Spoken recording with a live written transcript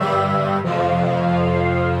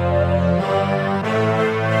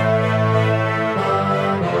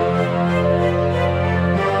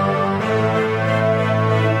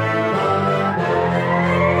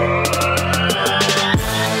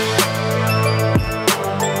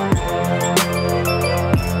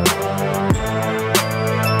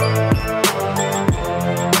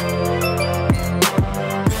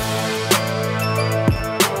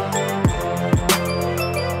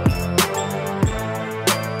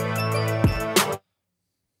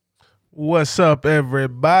What's up,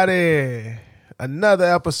 everybody?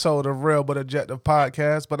 Another episode of Real But Objective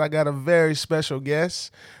Podcast, but I got a very special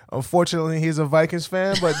guest. Unfortunately, he's a Vikings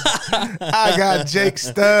fan, but I got Jake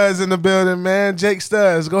Studs in the building, man. Jake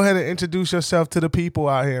Studs, go ahead and introduce yourself to the people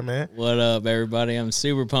out here, man. What up, everybody? I'm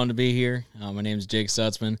super pumped to be here. My name is Jake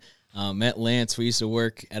Stutzman. Met Lance. We used to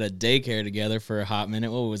work at a daycare together for a hot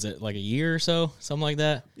minute. What was it, like a year or so? Something like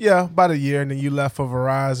that? Yeah, about a year, and then you left for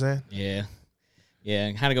Verizon.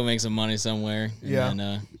 Yeah, had to go make some money somewhere. And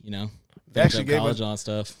then, finish up college and all that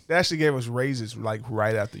stuff. They actually gave us raises like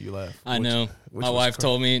right after you left. I know. My wife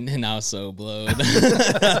told me, and I was so blowed.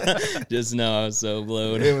 Just know I was so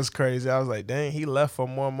blowed. It was crazy. I was like, dang, he left for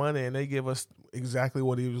more money, and they give us exactly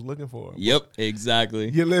what he was looking for. Yep,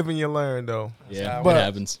 exactly. You live and you learn, though. Yeah, but what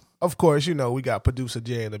happens? Of course, we got Producer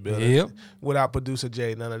Jay in the building. Yep. Without Producer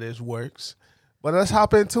Jay, none of this works. But let's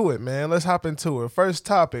hop into it, man. Let's hop into it. First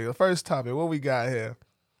topic. What we got here?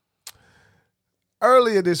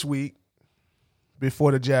 Earlier this week,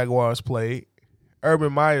 before the Jaguars played,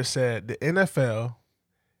 Urban Meyer said the NFL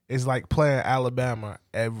is like playing Alabama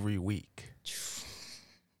every week.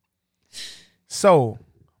 So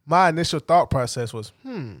my initial thought process was,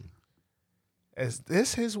 is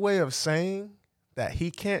this his way of saying that he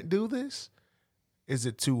can't do this? Is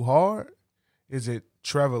it too hard? Is it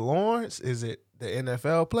Trevor Lawrence? Is it the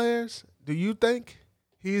NFL players? Do you think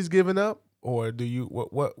he's giving up, or do you?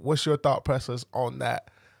 What's your thought process on that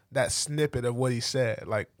snippet of what he said?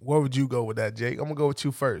 Like, where would you go with that, Jake? I'm gonna go with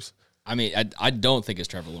you first. I mean, I don't think it's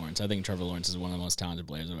Trevor Lawrence. I think Trevor Lawrence is one of the most talented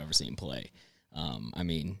players I've ever seen play.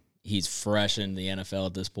 He's fresh in the NFL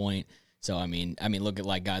at this point. So I mean, look at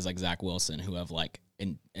like guys like Zach Wilson who have like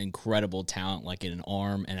incredible talent, like in an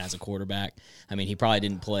arm and as a quarterback. I mean,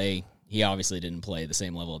 he obviously didn't play the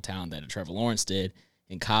same level of talent that Trevor Lawrence did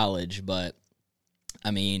in college. But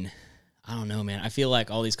I mean, I don't know, man. I feel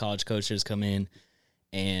like all these college coaches come in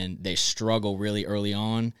and they struggle really early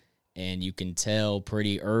on, and you can tell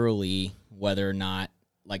pretty early whether or not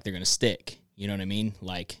like they're going to stick. You know what I mean?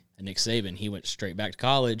 Like Nick Saban, he went straight back to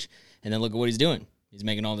college, and then look at what he's doing. He's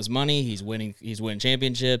making all this money. He's winning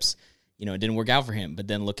championships. It didn't work out for him. But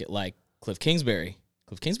then look at like Cliff Kingsbury.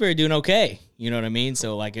 Cliff Kingsbury doing okay. You know what I mean?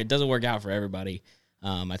 So like it doesn't work out for everybody.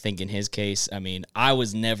 I think in his case, I mean, I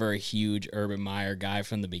was never a huge Urban Meyer guy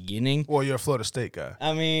from the beginning. Well, you're a Florida State guy.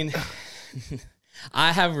 I mean,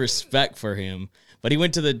 I have respect for him, but he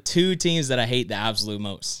went to the two teams that I hate the absolute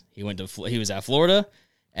most. He was at Florida,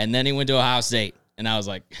 and then he went to Ohio State, and I was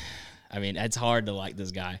like, I mean, it's hard to like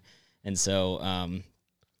this guy. And so,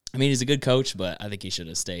 he's a good coach, but I think he should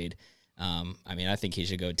have stayed. I think he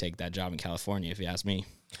should go take that job in California, if you ask me.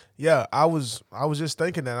 Yeah, I was just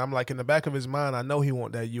thinking that. I'm like, in the back of his mind, I know he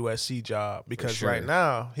want that USC job because right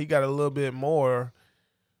now he got a little bit more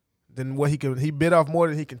than what he bit off more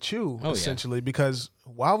than he can chew, essentially. Because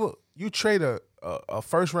why would you trade a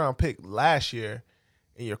first round pick last year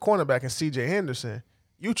and your cornerback and C.J. Henderson?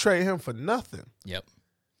 You trade him for nothing. Yep.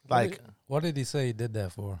 Like, what did he say he did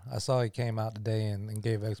that for? I saw he came out today and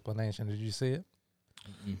gave explanation. Did you see it?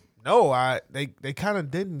 Mm-hmm. No, they kind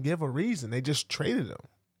of didn't give a reason. They just traded him.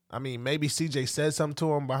 I mean, maybe CJ said something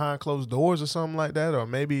to him behind closed doors or something like that, or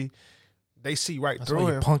maybe they see right through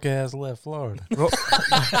him. Punk ass left Florida.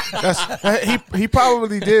 He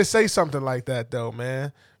probably did say something like that though,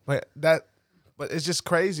 man. But it's just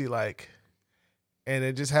crazy, like, and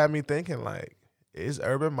it just had me thinking, like, is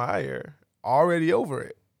Urban Meyer already over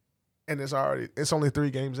it? And it's only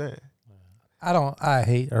 3 games in. I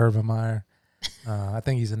hate Urban Meyer. I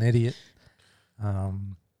think he's an idiot.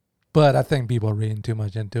 But I think people are reading too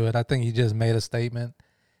much into it. I think he just made a statement.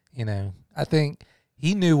 I think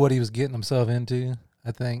he knew what he was getting himself into.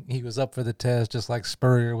 I think he was up for the test, just like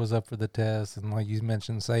Spurrier was up for the test, and like you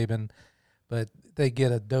mentioned, Saban. But they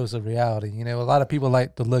get a dose of reality. A lot of people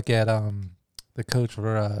like to look at the coach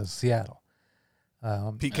for Seattle,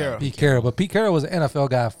 Pete Carroll. But Pete Carroll was an NFL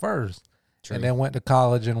guy first. True. And then went to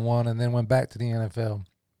college and won, and then went back to the NFL.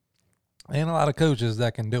 Ain't a lot of coaches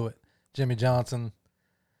that can do it. Jimmy Johnson,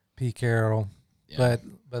 Pete Carroll. Yeah.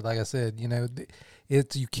 But like I said,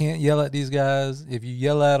 you can't yell at these guys. If you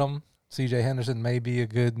yell at them, C.J. Henderson may be a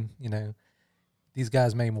good, these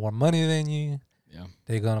guys make more money than you. Yeah.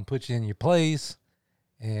 They're going to put you in your place.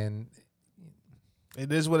 And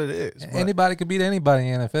it is what it is. Anybody could beat anybody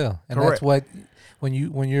in the NFL. And correct. That's what,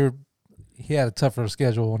 he had a tougher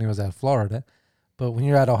schedule when he was at Florida. But when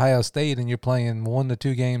you're at Ohio State and you're playing 1 to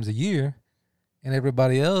 2 games a year, and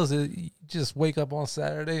everybody else, you just wake up on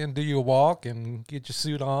Saturday and do your walk and get your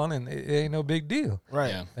suit on, and it ain't no big deal. Right.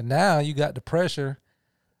 Yeah. And now you got the pressure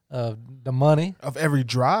the money. Of every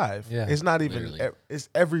drive. Yeah. It's not even Literally. it's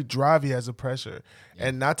every drive he has a pressure. Yeah.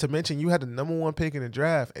 And not to mention you had the number 1 pick in the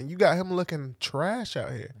draft and you got him looking trash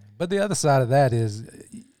out here. But the other side of that is,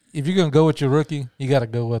 if you're gonna go with your rookie, you got to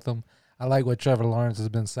go with him. I like what Trevor Lawrence has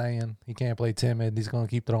been saying. He can't play timid. He's gonna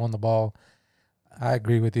keep throwing the ball. I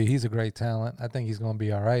agree with you. He's a great talent. I think he's gonna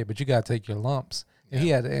be all right. But you got to take your lumps. And he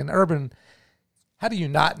had an Urban. How do you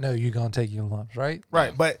not know you're gonna take your lumps, right?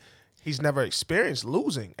 Right. But he's never experienced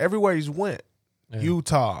losing. Everywhere he's went. Yeah.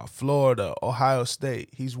 Utah, Florida, Ohio State.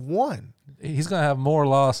 He's won. He's gonna have more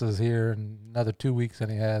losses here in another 2 weeks than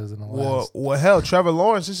he has in the last. Well, hell, Trevor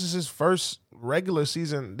Lawrence, this is his first regular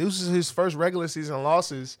season. This is his first regular season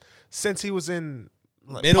losses since he was in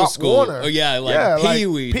Middle Pop school. Warner. Oh, yeah, like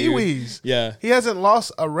Pee-wee. dude. Pee-wees. Yeah. He hasn't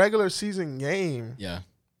lost a regular season game Yeah.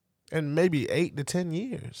 in maybe 8 to 10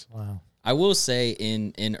 years. Wow. I will say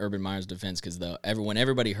in Urban Meyer's defense, because when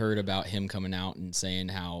everybody heard about him coming out and saying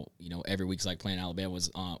how, every week's like playing Alabama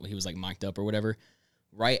was he was like mic'd up or whatever.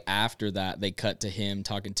 Right after that, they cut to him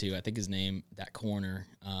talking to, I think his name, that corner,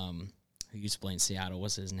 who used to play in Seattle.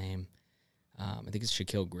 What's his name? I think it's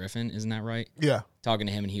Shaquille Griffin. Isn't that right? Yeah. Talking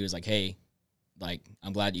to him, and he was like, "Hey, like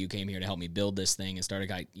I'm glad that you came here to help me build this thing." And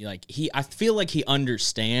started I feel like he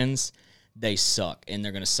understands they suck and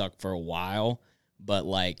they're gonna suck for a while, but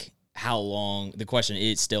like how long? The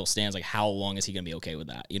question still stands, like how long is he gonna be okay with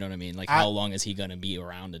that? You know what I mean? Like how long is he gonna be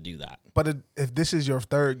around to do that? But if this is your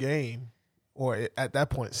third game, or at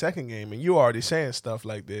that point, second game, and you're already saying stuff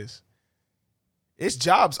like this, it's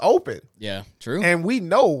jobs open. Yeah, true. And we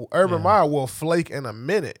know Urban Meyer will flake in a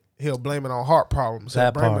minute. He'll blame it on heart problems.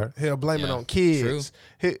 That part. He'll blame it Yeah, on kids.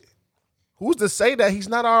 Who's to say that he's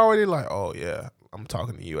not already like, oh, yeah, I'm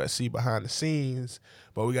talking to USC behind the scenes,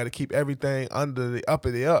 but we got to keep everything under the up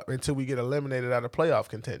until we get eliminated out of playoff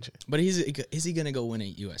contention. But is he gonna go win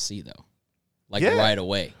at USC though? Like Yeah. right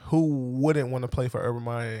away? Who wouldn't want to play for Urban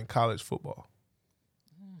Meyer in college football?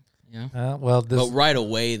 Yeah. Well, this But right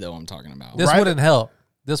away though, I'm talking about. this Right. wouldn't help.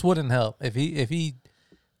 This wouldn't help if he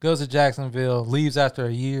goes to Jacksonville, leaves after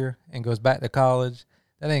a year, and goes back to college.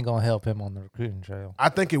 That ain't gonna help him on the recruiting trail. I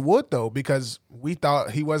think it would, though, because we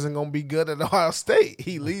thought he wasn't going to be good at Ohio State.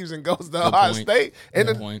 He leaves and goes to Ohio point. State, and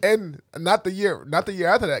Good point. and not the year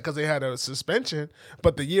after that because they had a suspension,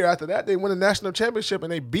 but the year after that they won a national championship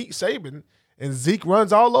and they beat Saban, and Zeke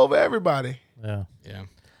runs all over everybody. Yeah. Yeah.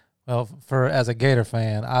 Well, as a Gator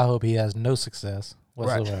fan, I hope he has no success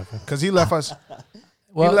whatsoever. Because he left us.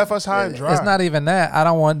 Well, he left us high and dry. It's not even that. I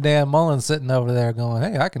don't want Dan Mullen sitting over there going,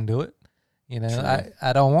 "Hey, I can do it."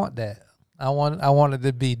 I don't want that. I want it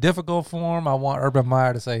to be difficult for him. I want Urban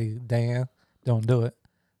Meyer to say, "Dan, don't do it.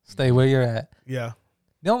 Stay where you're at." Yeah.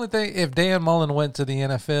 The only thing, if Dan Mullen went to the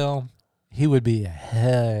NFL, he would be a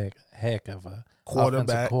heck of a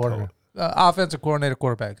Quarterback offensive coordinator,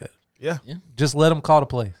 quarterback coach. Yeah. Just let him call the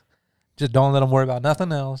plays. Just don't let him worry about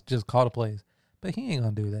nothing else. Just call the plays. But he ain't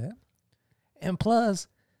gonna do that. And plus,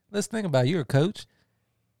 let's think about it. You're a coach.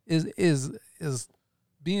 Is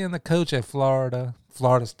being the coach at Florida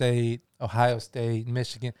State, Ohio State,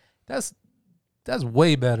 Michigan? That's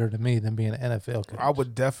way better to me than being an NFL coach. I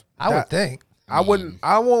would would think. I wouldn't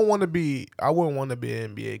want to be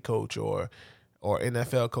an NBA coach or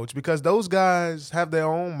NFL coach because those guys have their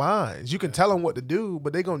own minds. You can tell them what to do,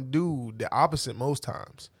 but they're going to do the opposite most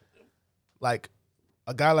times. Like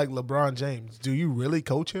a guy like LeBron James, do you really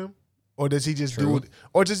coach him? Or does he just do it?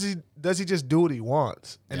 Or does he just do what he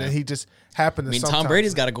wants? And then he just happens to sometimes. Tom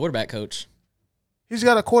Brady's got a quarterback coach. He's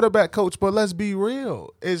got a quarterback coach, but let's be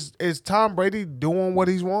real. Is Tom Brady doing what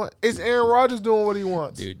he wants? Is Aaron Rodgers doing what he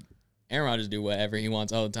wants? Dude, Aaron Rodgers do whatever he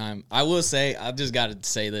wants all the time. I will say, I've just got to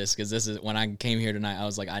say this because this is when I came here tonight. I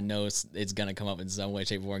was like, I know it's gonna come up in some way,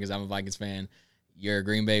 shape, or form because I'm a Vikings fan. You're a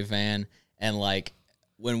Green Bay fan, and like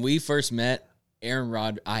when we first met,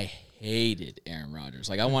 I hated Aaron Rodgers.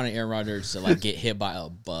 Like I wanted Aaron Rodgers to like get hit by a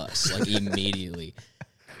bus like immediately.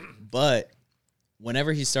 But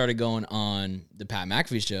whenever he started going on the Pat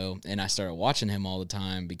McAfee show, and I started watching him all the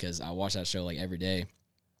time because I watch that show like every day,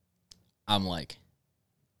 I'm like,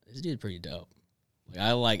 this dude's pretty dope. Like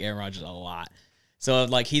I like Aaron Rodgers a lot. So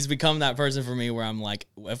like he's become that person for me where I'm like,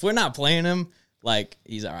 if we're not playing him, like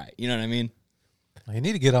he's all right. You know what I mean? You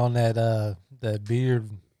need to get on that beard.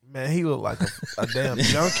 Man, he look like a damn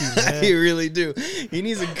junkie, man. He really do. He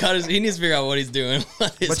needs to he needs to figure out what he's doing.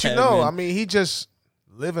 But I mean, he just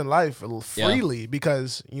living life freely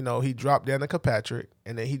because, he dropped Danica Patrick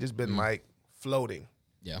and then he just been like floating.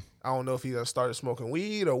 Yeah. I don't know if he done started smoking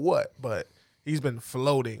weed or what, but he's been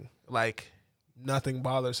floating like nothing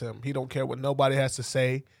bothers him. He don't care what nobody has to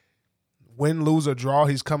say. win, lose, or draw,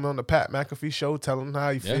 he's coming on the Pat McAfee show telling him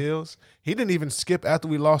how he feels. He didn't even skip after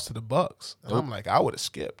we lost to the Bucks. And I'm like, I would have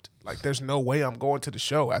skipped. Like, there's no way I'm going to the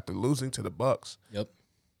show after losing to the Bucks. Yep.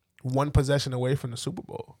 One possession away from the Super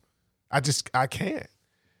Bowl. I can't.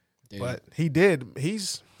 Dude. But he did.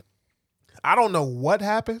 I don't know what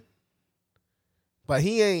happened, but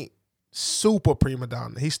he ain't super prima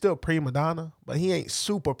donna. He's still prima donna, but he ain't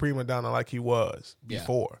super prima donna like he was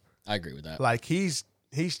before. I agree with that. Like he's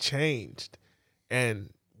changed, and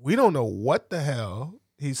we don't know what the hell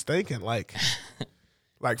he's thinking. Like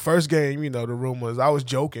first game, the rumors. I was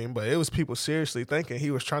joking, but it was people seriously thinking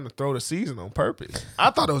he was trying to throw the season on purpose.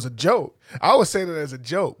 I thought it was a joke. I was saying it as a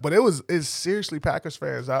joke, but it's seriously Packers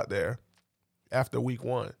fans out there after week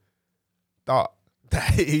 1 thought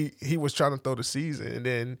that he was trying to throw the season, and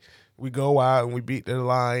then we go out and we beat the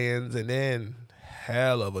Lions, and then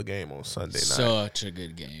hell of a game on Sunday night. Such a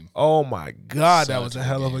good game. Oh my God, that was a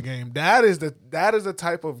hell of a game. That is the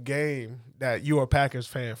type of game that you're a Packers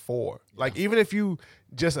fan for. Like even if you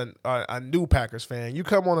just a new Packers fan, you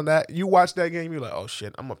come on that, you watch that game, you're like, oh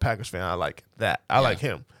shit, I'm a Packers fan. I like that. I like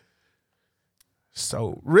him.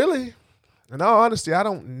 So really, in all honesty, I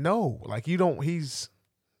don't know. Like I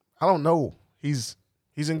don't know. He's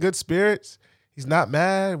in good spirits. He's not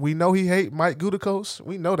mad. We know he hate Mike Gutekunst.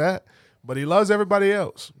 We know that. But he loves everybody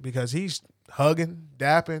else because he's hugging,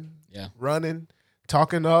 dapping, running,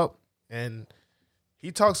 talking up, and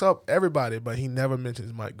he talks up everybody, but he never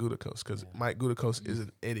mentions Mike Gutekunst because Mike Gutekunst is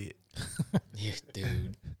an idiot. Yeah,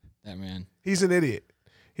 dude. That man. He's an idiot.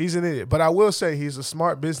 He's an idiot. But I will say he's a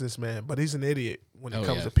smart businessman, but he's an idiot when it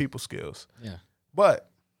comes to people skills. Yeah.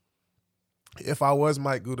 But if I was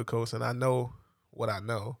Mike Gutekunst and I know what I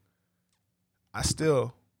know,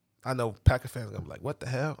 I know Packer fans are going to be like, what the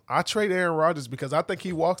hell? I trade Aaron Rodgers because I think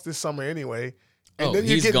he walks this summer anyway. And then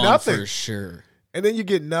you he's get gone nothing. for sure. And then you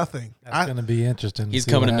get nothing. That's going to be interesting. He's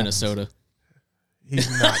coming to Minnesota. He's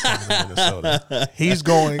not coming to Minnesota. He's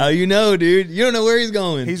going. How you know, dude? You don't know where he's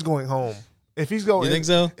going. He's going home. If he's going, you think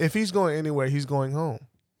so? If he's going anywhere, he's going home.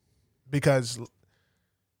 Because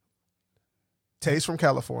Tay's from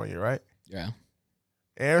California, right? Yeah.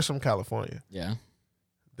 Aaron's from California. Yeah.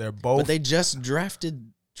 They're both. But they just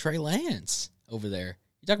drafted Trey Lance over there.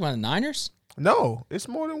 You talking about the Niners? No, it's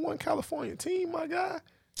more than one California team, my guy.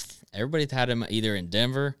 Everybody's had him either in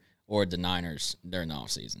Denver or the Niners during the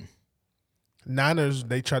offseason. Niners,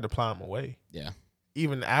 they tried to ply him away. Yeah.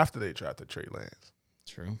 Even after they drafted Trey Lance.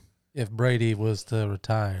 True. If Brady was to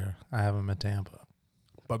retire, I have him in Tampa.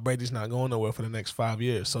 But Brady's not going nowhere for the next 5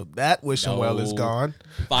 years. So that wishing well is gone.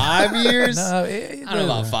 5 years? No, I don't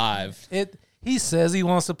know about 5. He says he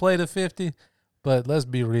wants to play to 50, but let's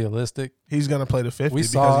be realistic. He's going to play to 50. We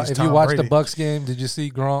saw, if you watched Brady. the Bucks game, did you see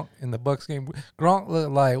Gronk in the Bucks game? Gronk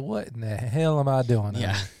looked like, what in the hell am I doing?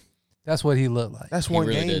 Yeah. That's what he looked like. That's one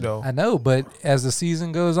really game, did. though. I know, but as the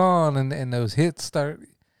season goes on and those hits start,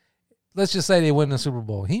 let's just say they win the Super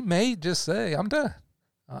Bowl. He may just say, I'm done.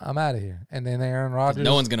 I'm out of here. And then Aaron Rodgers.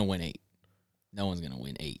 No one's going to win 8. No one's going to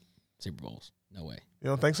win 8 Super Bowls. No way. You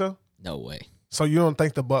don't think so? No way. So you don't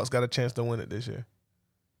think the Bucks got a chance to win it this year?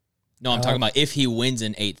 No, I'm talking about if he wins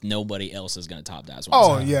in 8th, nobody else is going to top that. That's what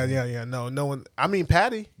Oh, I'm saying. yeah. No one. I mean,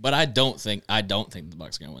 Patty. But I don't think the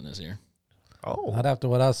Bucks are going to win this year. Oh. Not after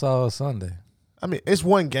what I saw Sunday. I mean, it's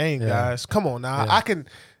one game, guys. Come on now. Yeah.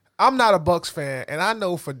 I'm not a Bucks fan, and I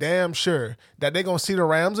know for damn sure that they're going to see the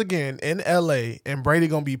Rams again in L.A., and Brady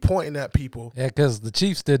going to be pointing at people. Yeah, because the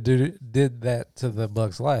Chiefs did that to the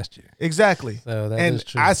Bucks last year. Exactly. So that and is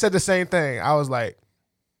true. I said the same thing. I was like,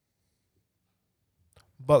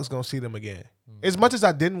 Bucks going to see them again. As much as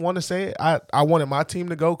I didn't want to say it, I wanted my team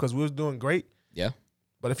to go because we was doing great. Yeah.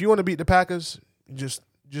 But if you want to beat the Packers, just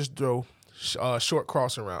throw short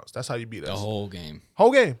crossing routes. That's how you beat us. The whole game.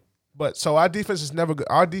 Whole game. But so our defense is never good.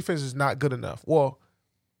 Our defense is not good enough. Well,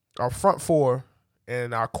 our front four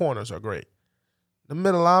and our corners are great. The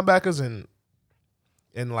middle linebackers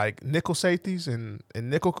and like nickel safeties and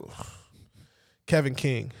nickel Kevin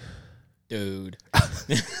King. Dude.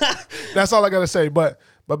 That's all I gotta say. But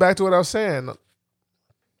back to what I was saying.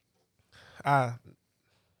 I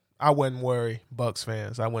wouldn't worry, Bucks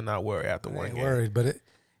fans. I would not worry after one game. Worried, but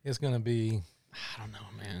it's gonna be. I don't know,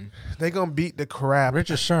 man. They're gonna beat the crap.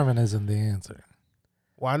 Richard Sherman isn't the answer.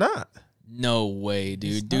 Why not? No way,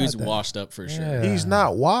 dude. Dude's washed up for sure. Yeah. He's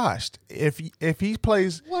not washed. If he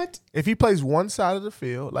plays If he plays one side of the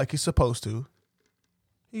field like he's supposed to,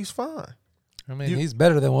 he's fine. I mean, he's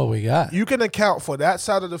better than what we got. You can account for that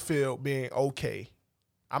side of the field being okay.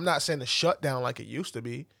 I'm not saying a shutdown like it used to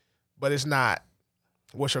be, but it's not.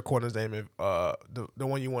 What's your corner's name? The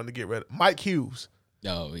one you wanted to get rid of, Mike Hughes.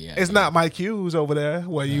 Oh yeah, It's not Mike Hughes over there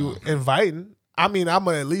where you inviting. I mean, I'm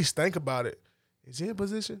gonna at least think about it. Is he in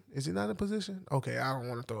position? Is he not in position? Okay, I don't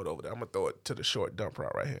want to throw it over there. I'm gonna throw it to the short dump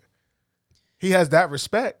route right here. He has that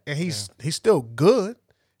respect, and he's still good.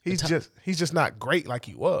 He's just not great like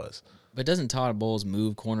he was. But doesn't Todd Bowles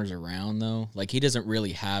move corners around though? Like he doesn't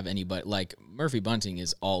really have anybody. Like Murphy Bunting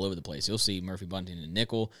is all over the place. You'll see Murphy Bunting in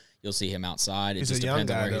nickel. You'll see him outside. It He's just a young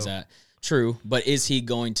depends on guy, where he's though. at. True, but is he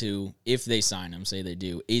going to, if they sign him, say they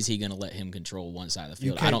do, is he going to let him control one side of the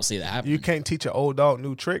field? I don't see that happening. You can't teach an old dog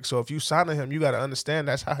new tricks. So if you sign him, you got to understand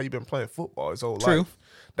that's how he's been playing football his whole True. life.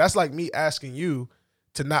 That's like me asking you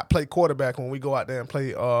to not play quarterback when we go out there and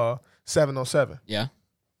play 7-on-7. Yeah,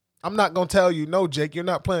 I'm not gonna tell you, no, Jake, you're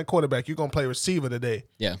not playing quarterback. You're gonna play receiver today.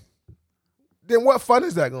 yeah, Then what fun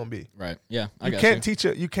is that gonna be? right. Yeah, You can't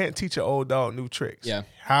teach an old dog new tricks. Yeah.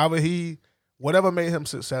 However, whatever made him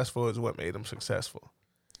successful is what made him successful.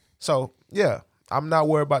 So yeah, I'm not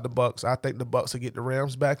worried about the Bucs. I think the Bucs will get the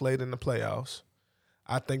Rams back late in the playoffs.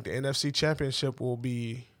 I think the NFC Championship will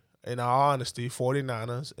be, in all honesty,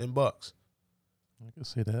 49ers and Bucs. I can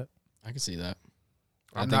see that. I can see that.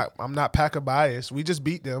 I'm not Packer biased. We just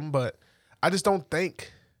beat them, but I just don't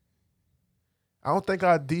think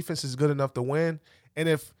our defense is good enough to win.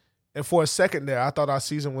 And for a second there, I thought our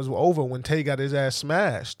season was over when Tay got his ass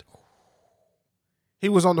smashed. He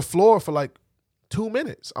was on the floor for like 2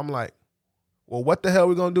 minutes. I'm like, well, what the hell are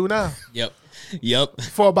we gonna do now? Yep.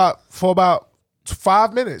 For about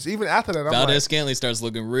 5 minutes. Even after that, I'm Valdez Scantling starts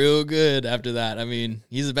looking real good after that. I mean,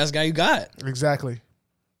 he's the best guy you got. Exactly.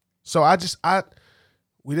 So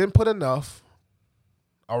we didn't put enough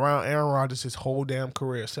around Aaron Rodgers his whole damn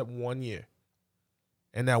career except 1 year.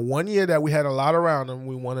 And that 1 year that we had a lot around him,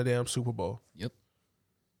 we won a damn Super Bowl. Yep.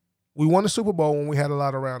 We won the Super Bowl when we had a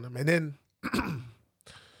lot around him. And then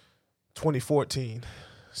 2014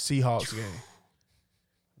 Seahawks game.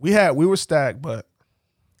 We were stacked, but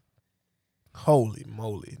holy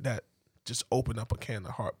moly, that just opened up a can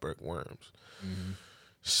of heartbreak worms. Mm-hmm.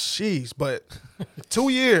 Jeez, but 2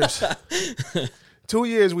 years. 2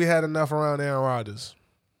 years we had enough around Aaron Rodgers.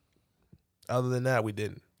 Other than that, we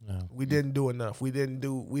didn't. No. We didn't do enough. We didn't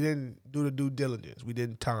do the due diligence. We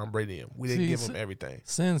didn't Tom Brady him. We didn't give him everything.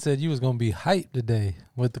 Sin said you was gonna be hyped today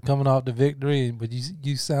with the coming off the victory, but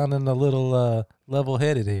you sounding a little level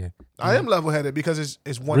headed here. I am level headed because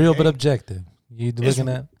it's one real game. but objective. You looking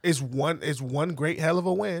at it's one great hell of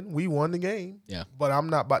a win. We won the game. Yeah. But I'm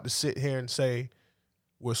not about to sit here and say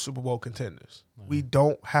we're Super Bowl contenders. We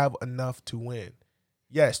don't have enough to win.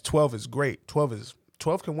 Yes, 12 is great. 12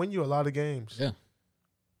 can win you a lot of games. Yeah.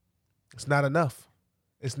 It's not enough.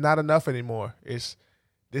 It's not enough anymore. This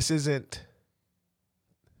isn't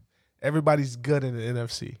everybody's good in the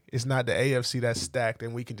NFC. It's not the AFC that's stacked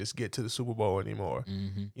and we can just get to the Super Bowl anymore.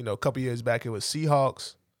 Mm-hmm. You know, a couple years back it was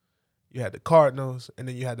Seahawks, you had the Cardinals, and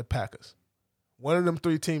then you had the Packers. One of them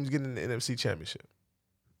three teams getting the NFC Championship.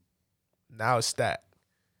 Now it's stacked.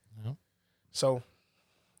 Yep. So,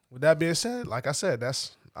 with that being said, like I said,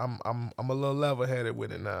 I'm a little level-headed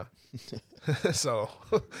with it now. So,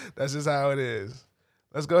 that's just how it is.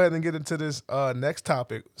 Let's go ahead and get into this next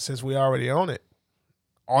topic since we already on it.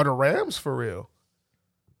 Are the Rams for real?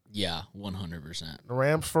 Yeah, 100%. The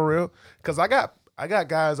Rams for real? Because I got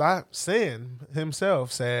guys, Sin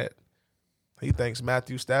himself said he thinks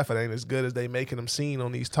Matthew Stafford ain't as good as they making him seem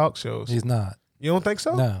on these talk shows. he's not. You don't think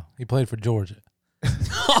so? No, he played for Georgia.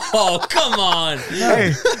 Oh, come on.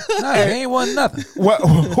 Hey, No, he ain't won nothing.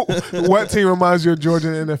 what team reminds you of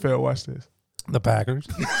Georgia in the NFL? Watch this. The Packers.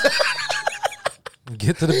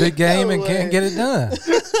 Get to the big game and can't get it done.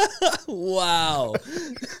 Wow.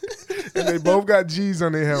 And they both got G's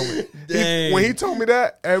on their helmet. Dang. When he told me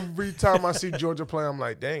that, every time I see Georgia play, I'm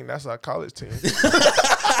like, dang, that's our college team.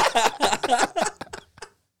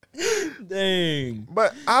 Dang.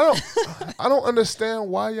 But I don't understand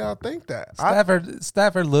why y'all think that.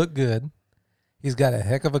 Stafford looked good. He's got a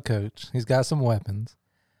heck of a coach. He's got some weapons.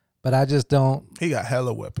 But I just don't. He got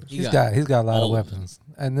hella weapons. He's got a lot of all of them. weapons.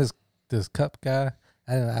 And this Cup guy,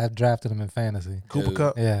 I drafted him in fantasy. Cooper Dude.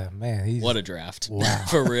 Kupp. Yeah, man, he's What a draft. Wow.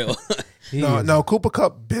 For real. No, Cooper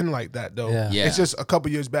Kupp been like that though. Yeah. Yeah. It's just a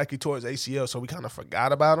couple years back he tore his ACL, so we kind of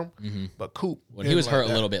forgot about him. Mm-hmm. But Coop, When he was hurt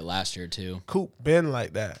a little bit last year, too. Coop been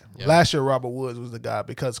like that. Yeah. Last year, Robert Woods was the guy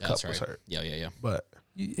because That's Kupp was right. hurt. Yeah. But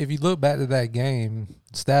if you look back to that game,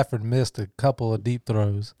 Stafford missed a couple of deep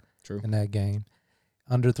throws True. in that game.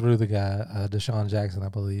 Underthrew the guy, Deshaun Jackson, I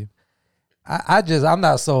believe. I'm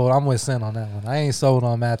not sold. I'm with Sin on that one. I ain't sold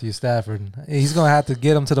on Matthew Stafford. He's going to have to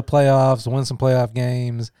get him to the playoffs, win some playoff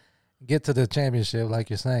games, get to the championship like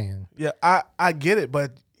you're saying. yeah, I get it.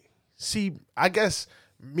 But see, I guess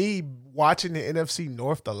me watching the NFC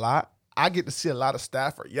North a lot, I get to see a lot of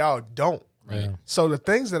Stafford. Y'all don't. Yeah. So the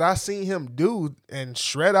things that I seen him do and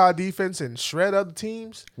shred our defense and shred other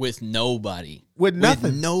teams with nobody. with nothing.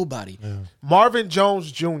 With nobody. Yeah. Marvin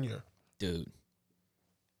Jones Jr., Dude.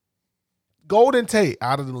 Golden Tate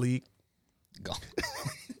out of the league. Go.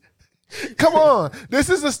 Come on. This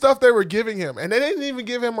is the stuff they were giving him. And they didn't even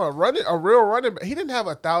give him a real running back. He didn't have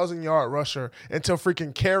a 1,000-yard rusher until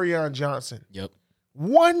freaking Kerryon Johnson. Yep.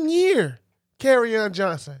 1 year, Kerryon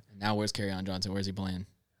Johnson. Now where's Kerryon Johnson? Where's he playing?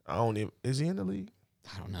 I don't even. Is he in the league?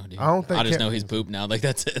 I don't know, dude. I don't think I just Ker- know he's poop now. Like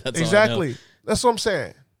that's it. That's Exactly. That's what I'm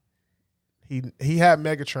saying. He had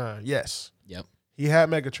Megatron. Yes. Yep. He had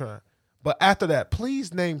Megatron. But after that,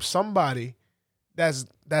 please name somebody that's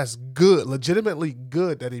good, legitimately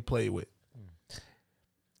good that he played with.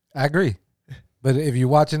 I agree. But if you're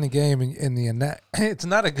watching the game and it's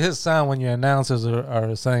not a good sign when your announcers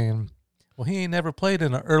are saying, well, he ain't never played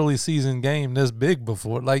in an early season game this big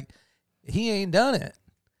before. Like, he ain't done it.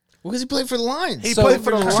 Well, because he played for the Lions. He played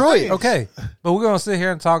for the Lions. Okay. But we're going to sit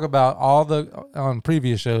here and talk about on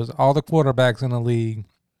previous shows, all the quarterbacks in the league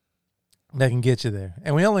that can get you there.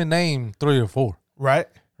 And we only named 3 or 4. Right?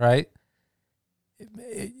 Right?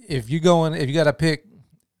 If you got to pick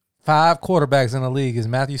 5 quarterbacks in the league, is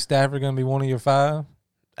Matthew Stafford going to be one of your 5?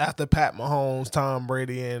 After Pat Mahomes, Tom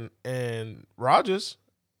Brady, and Rodgers.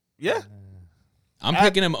 Yeah. I'm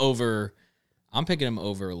picking him over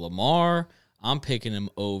Lamar. I'm picking him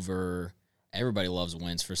over. Everybody loves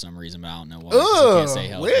Wentz for some reason, but I don't know why. 'Cause he can't stay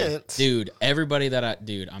healthy. Wentz. Dude, everybody that I'm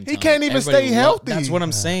He telling can't you, even everybody stay healthy. That's what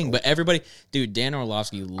I'm saying. But everybody, dude, Dan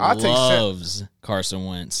Orlovsky I'll take loves Carson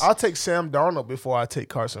Wentz. I'll take Sam Darnold before I take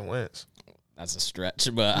Carson Wentz. That's a stretch,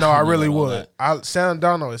 but No, I don't know really about all would. that. Sam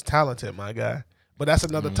Darnold is talented, my guy. But that's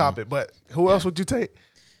another topic. But who else would you take?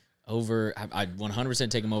 I'd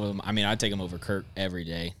 100% take him over. I mean, I'd take him over Kirk every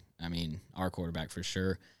day. I mean, our quarterback for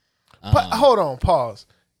sure. But hold on, pause.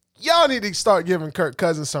 Y'all need to start giving Kirk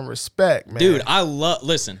Cousins some respect, man. Dude,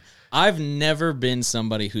 listen, I've never been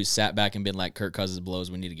somebody who's sat back and been like, Kirk Cousins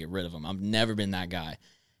blows, we need to get rid of him. I've never been that guy.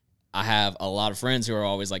 I have a lot of friends who are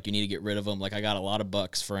always like, you need to get rid of him. Like, I got a lot of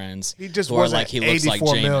Bucks friends He just who are wasn't like, he looks like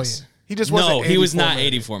 84 million. Jameis. He just wasn't No, he was 84 not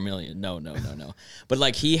million. 84 million. No. But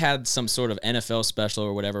like, he had some sort of NFL special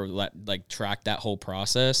or whatever, like tracked that whole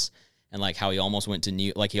process and like how he almost went to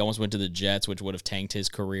the Jets, which would have tanked his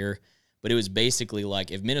career. But it was basically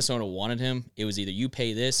like, if Minnesota wanted him, it was either you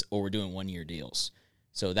pay this or we're doing 1-year deals.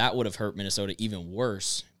 So that would have hurt Minnesota even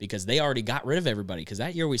worse because they already got rid of everybody. Because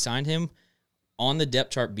that year we signed him, on the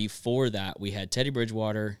depth chart before that, we had Teddy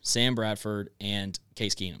Bridgewater, Sam Bradford, and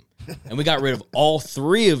Case Keenum. And we got rid of all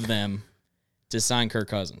 3 of them to sign Kirk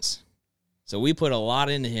Cousins. So we put a lot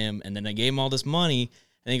into him, and then they gave him all this money,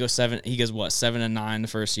 and he goes 7-9 the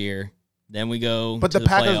first year. Then we go But to the the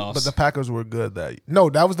Packers, playoffs. but the Packers were good that year. No,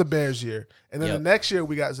 that was the Bears year. And then Yep. the next year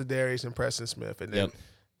we got Zadarius and Preston Smith. And then, Yep.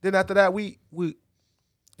 then after that, you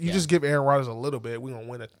Yeah. just give Aaron Rodgers a little bit. We're gonna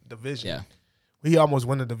win a division. Yeah. He almost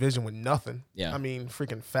won a division with nothing. Yeah. I mean,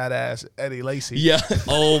 freaking fat ass Eddie Lacy. Yeah.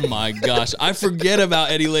 Oh my gosh. I forget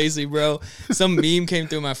about Eddie Lacy, bro. Some meme came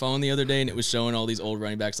through my phone the other day and it was showing all these old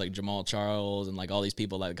running backs like Jamal Charles and like all these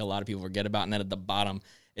people like a lot of people forget about. And then at the bottom,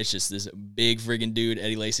 it's just this big friggin' dude,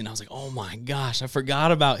 Eddie Lacy. And I was like, oh my gosh, I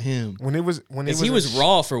forgot about him. When he was He was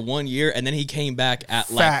raw for 1 year and then he came back at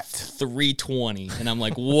like Fat. 320. And I'm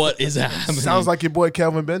like, what is happening? Sounds like your boy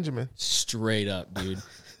Kelvin Benjamin. Straight up, dude.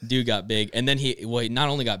 Dude got big. And then he not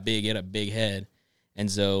only got big, he had a big head. And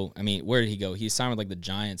so, I mean, where did he go? He signed with like the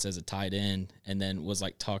Giants as a tight end and then was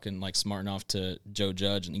like talking like smarting off to Joe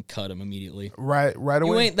Judge and he cut him immediately. Right You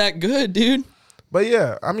away. ain't that good, dude. But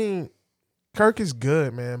yeah, I mean, Kirk is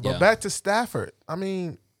good, man. But Yeah. back to Stafford. I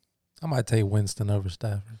mean, I might take Winston over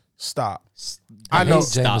Stafford. stop. I I hate know-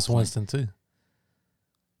 Jameis Winston too.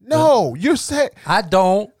 No, you're saying I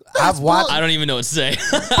don't. I've watched. I don't even know what to say.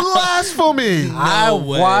 blasphemy. I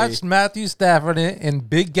way. watched Matthew Stafford in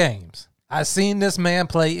big games. I seen this man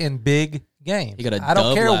play in big games. He got a I don't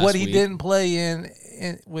dub care last what he week. didn't play in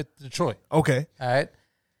with Detroit. Okay. All right,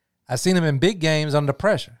 I seen him in big games under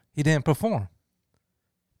pressure. He didn't perform.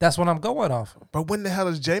 That's what I'm going off of. But when the hell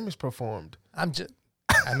has Jameis performed? I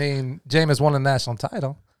mean, Jameis won a national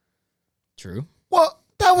title. True. Well,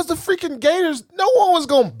 that was the freaking Gators. No one was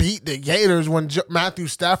going to beat the Gators when Matthew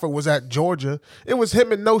Stafford was at Georgia. It was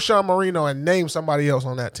him and Noshawn Marino and name somebody else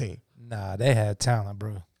on that team. Nah, they had talent,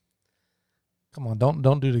 bro. Come on,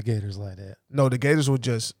 don't do the Gators like that. No, the Gators were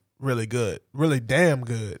just really good. Really damn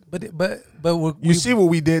good. But You see what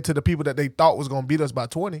we did to the people that they thought was going to beat us by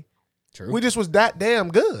 20. True. We just was that damn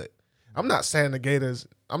good. I'm not saying the Gators.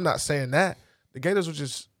 I'm not saying that. The Gators were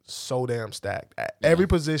just so damn stacked at every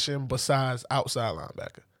position besides outside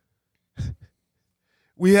linebacker.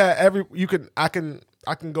 We had I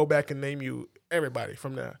can go back and name you everybody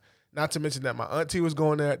from there. Not to mention that my auntie was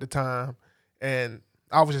going there at the time, and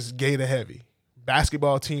I was just Gator heavy.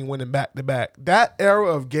 Basketball team winning back to back. That era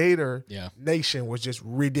of Gator Nation was just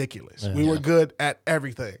ridiculous. We were good at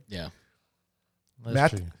everything. Yeah,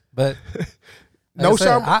 that's true. But no,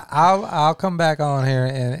 I'll come back on here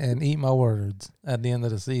and eat my words at the end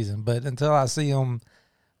of the season. But until I see them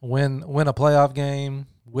win a playoff game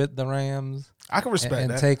with the Rams, I can respect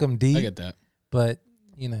and that. take them deep. I get that. But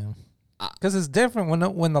because it's different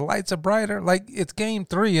when the lights are brighter. Like it's game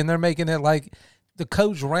 3 and they're making it like the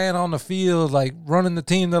coach ran on the field, like running the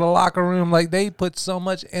team to the locker room. Like they put so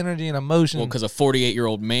much energy and emotion. Well, because a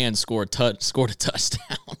 48-year-old man scored a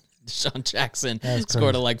touchdown. Deshaun Jackson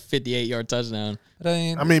scored a 58-yard touchdown. But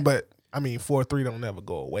 4-3 don't never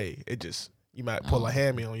go away. It just you might pull a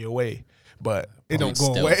hammy on your way, but it don't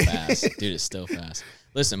go away. Fast. Dude, it's still fast.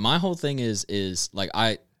 Listen, my whole thing is like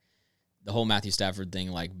the whole Matthew Stafford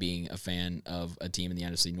thing, like being a fan of a team in the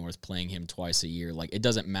NFC North, playing him twice a year. Like it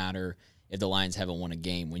doesn't matter if the Lions haven't won a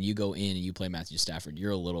game. When you go in and you play Matthew Stafford,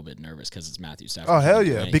 you're a little bit nervous because it's Matthew Stafford. Oh, hell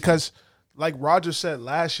yeah. Because like Roger said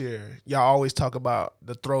last year, y'all always talk about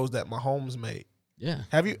the throws that Mahomes made. Yeah.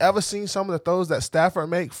 Have you ever seen some of the throws that Stafford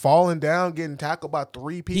make, falling down, getting tackled by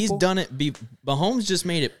 3 people? He's done it. Mahomes just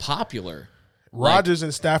made it popular. Rodgers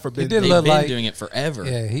and Stafford they've been doing it forever.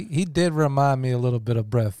 Yeah, he did remind me a little bit of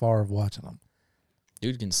Brett Favre watching him.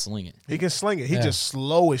 Dude can sling it. He can sling it. He just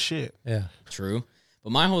slow as shit. Yeah. True.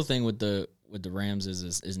 But my whole thing with the Rams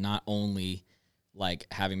is not only like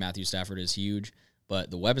having Matthew Stafford is huge, but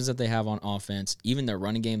the weapons that they have on offense, even their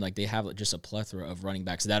running game, like they have just a plethora of running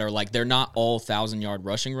backs that are like they're not all 1,000-yard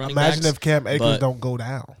rushing running backs. Imagine if Cam Akers don't go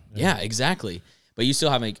down. Yeah, exactly. But you still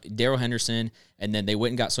have like Darrell Henderson, and then they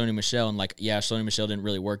went and got Sony Michel, and like, yeah, Sony Michel didn't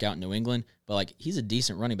really work out in New England, but like he's a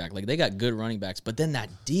decent running back. Like they got good running backs, but then that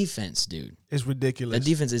defense, dude, it's ridiculous. That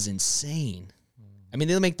defense is insane. I mean,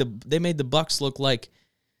 they made the Bucs look like,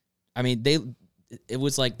 I mean, it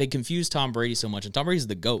was like they confused Tom Brady so much, and Tom Brady's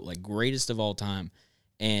the GOAT, like greatest of all time,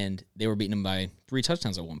 and they were beating him by 3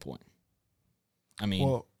 touchdowns at one point. I mean,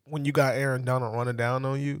 well, when you got Aaron Donald running down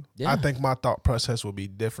on you, I think my thought process will be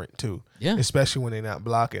different too. Yeah. Especially when they're not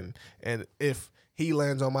blocking. And if he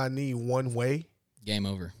lands on my knee one way, game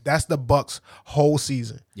over. That's the Bucs' whole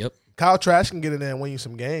season. Yep. Kyle Trask can get in there and win you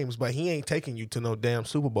some games, but he ain't taking you to no damn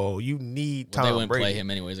Super Bowl. You need Tom Brady. They wouldn't play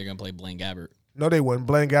him anyways. They're going to play Blaine Gabbert. No, they wouldn't.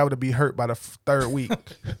 Blaine Gabbert would be hurt by the 3rd week.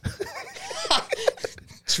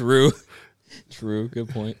 True. Good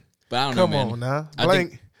point. But I don't know, man. Come on now.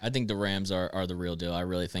 I think the Rams are the real deal. I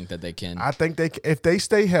really think that they can. I think if they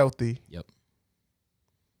stay healthy. Yep.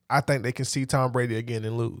 I think they can see Tom Brady again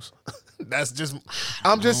and lose. That's just.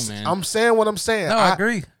 I'm saying what I'm saying. No, I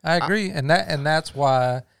agree. I agree, and that's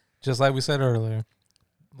why, just like we said earlier,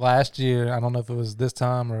 last year, I don't know if it was this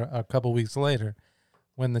time or a couple weeks later,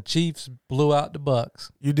 when the Chiefs blew out the Bucs.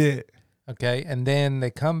 You did. Okay, and then they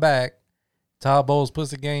come back. Todd Bowles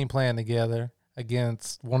puts a game plan together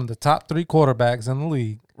against one of the top 3 quarterbacks in the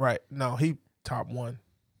league. Right. No, he top 1.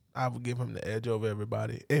 I would give him the edge over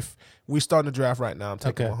everybody. If we start the draft right now, I'm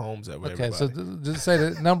taking Mahomes over everybody. Okay, so just say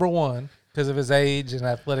that number 1, because of his age and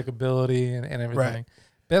athletic ability and everything. Right.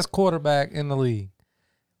 Best quarterback in the league.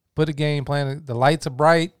 Put a game plan. The lights are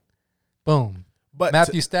bright. Boom. But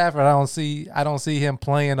Matthew Stafford, I don't see him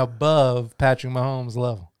playing above Patrick Mahomes'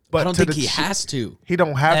 level. But I don't think he has to. He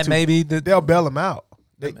don't have and to. Maybe they'll bail him out.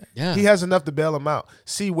 Yeah. He has enough to bail him out.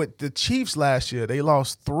 See, with the Chiefs last year, they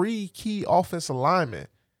lost 3 key offensive linemen,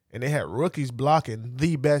 and they had rookies blocking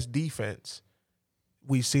the best defense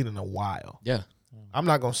we've seen in a while. Yeah. I'm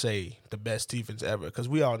not going to say the best defense ever because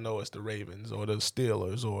we all know it's the Ravens or the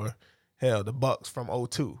Steelers or, hell, the Bucs from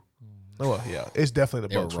 2002. Well, yeah, it's definitely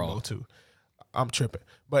the Bucs from 2002. I'm tripping.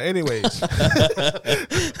 But anyways,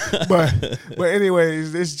 but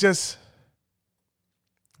anyways, it's just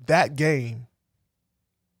that game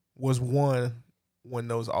was won when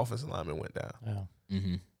those offensive linemen went down. Yeah.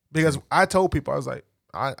 Mm-hmm. Because I told people, I was like,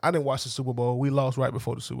 I didn't watch the Super Bowl. We lost right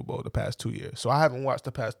before the Super Bowl the past 2 years. So I haven't watched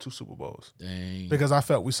the past 2 Super Bowls. Dang. Because I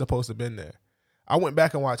felt we supposed to have been there. I went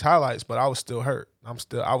back and watched highlights, but I was still hurt. I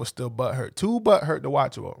was still butthurt. Too butthurt to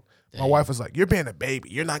watch it all. My wife was like, "You're being a baby.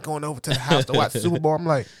 You're not going over to the house to watch the Super Bowl." I'm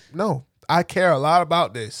like, "No, I care a lot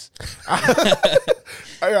about this." So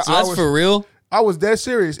that's for real? I was dead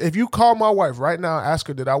serious. If you call my wife right now and ask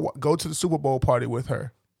her, did I go to the Super Bowl party with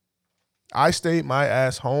her? I stayed my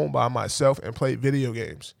ass home by myself and played video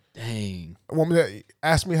games. Dang. A woman that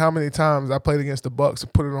asked me how many times I played against the Bucs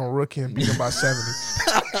and put it on rookie and beat them by 70.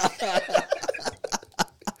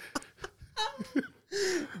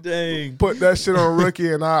 Dang. put that shit on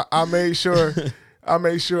rookie, and I made sure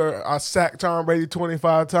I sacked Tom Brady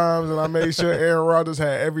 25 times, and I made sure Aaron Rodgers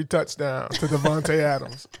had every touchdown to Devontae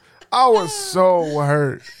Adams. I was so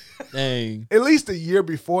hurt. Dang. At least a year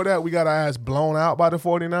before that, we got our ass blown out by the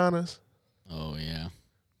 49ers. Oh, yeah.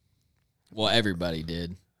 Well, everybody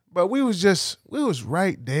did. But we was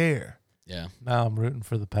right there. Yeah. Now I'm rooting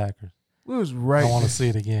for the Packers. We was right I want there. to see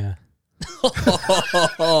it again.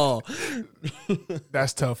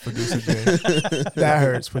 That's tough, Producer J. That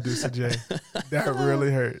hurts, Producer J. That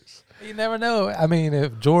really hurts. You never know. I mean,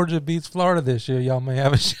 if Georgia beats Florida this year, y'all may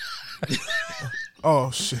have a shot.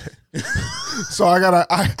 Oh shit! So I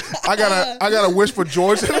gotta wish for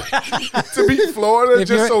Georgia to beat Florida If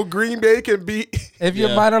just you're- so Green Bay can beat. If your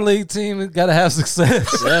Yeah. minor league team got to have success.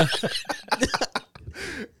 Yeah.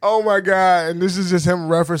 Oh my God! And this is just him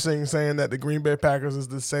referencing saying that the Green Bay Packers is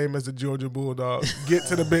the same as the Georgia Bulldogs. Get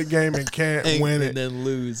to the big game and can't win and it. then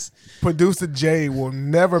lose. Producer J will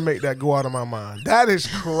never make that go out of my mind. That is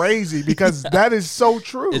crazy because that is so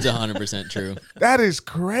true. It's 100% true. That is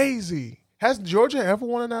crazy. Has Georgia ever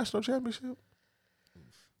won a national championship?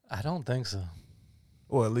 I don't think so.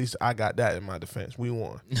 Or at least I got that in my defense. We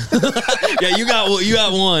won. Yeah, you got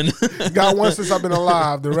one. Got one since I've been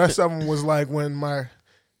alive. The rest of them was like when my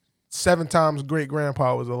 7 times great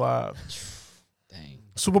grandpa was alive. Dang.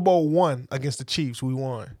 Super Bowl 1 against the Chiefs. We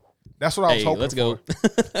won. That's what I was Hey, hoping let's for. go.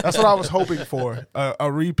 That's what I was hoping for.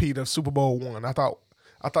 A repeat of Super Bowl 1. I thought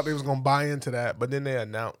they was gonna buy into that, but then they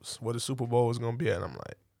announced what the Super Bowl was gonna be, and I'm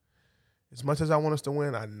like, as much as I want us to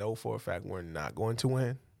win, I know for a fact we're not going to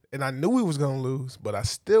win. And I knew we was gonna lose, but I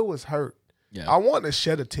still was hurt. Yeah. I wanted to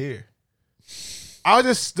shed a tear. I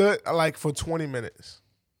just stood like for 20 minutes.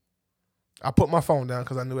 I put my phone down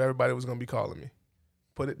because I knew everybody was gonna be calling me.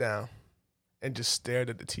 Put it down and just stared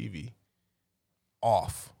at the TV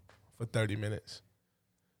off for 30 minutes.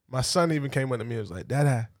 My son even came up to me and was like,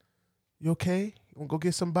 "Dada, you okay? You want to go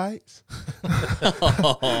get some bites?"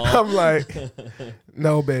 I'm like,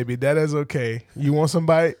 "No, baby, that is okay. You want some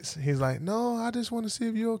bites?" He's like, "No, I just want to see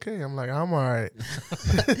if you're okay." I'm like, "I'm all right."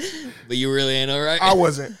 But you really ain't all right. I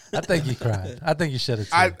wasn't. I think you cried. I think you should have.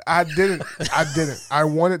 I didn't. I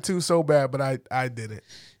wanted to so bad, but I didn't.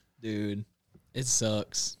 Dude, it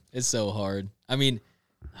sucks. It's so hard. I mean,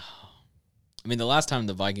 the last time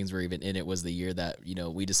the Vikings were even in it was the year that,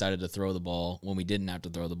 we decided to throw the ball when we didn't have to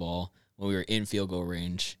throw the ball, when we were in field goal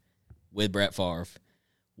range with Brett Favre.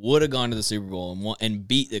 Would have gone to the Super Bowl and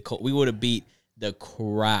beat the Colts. We would have beat the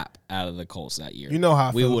crap out of the Colts that year. You know how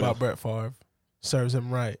I We feel would've. about Brett Favre. Serves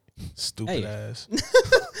him right. Stupid Hey. ass.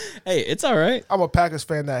 Hey, it's all right. I'm a Packers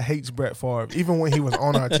fan that hates Brett Favre, even when he was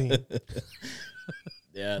on our team.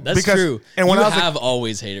 Yeah, that's Because- true. and when you I was a- have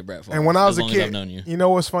always hated Brett Favre. And when I was as a long as I've kid, known you. you know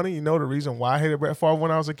what's funny? You know the reason why I hated Brett Favre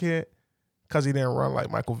when I was a kid? Because he didn't run like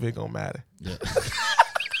Michael Vick on Madden. Yeah.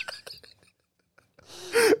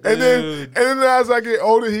 And then as I get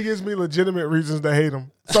older, he gives me legitimate reasons to hate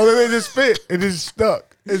him. So then it just fit. It just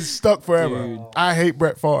stuck. It's stuck forever. Dude. I hate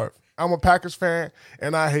Brett Favre. I'm a Packers fan,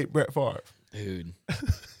 and I hate Brett Favre. Dude.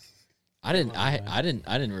 I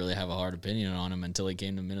didn't really have a hard opinion on him until he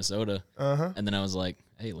came to Minnesota. Uh-huh. And then I was like,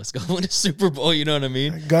 hey, let's go win a Super Bowl, you know what I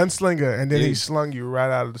mean? Gunslinger, and then he Dude. slung you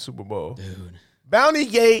right out of the Super Bowl. Dude. Bounty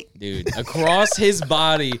Gate. Dude, across his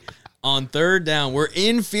body on third down. We're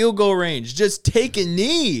in field goal range. Just take a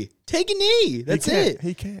knee. Take a knee. That's He can't. it.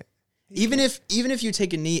 He can't. Even if you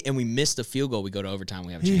take a knee and we miss the field goal, we go to overtime.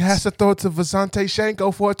 We have a He chance. has to throw it to Vasante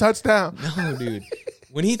Shanko for a touchdown. No, dude.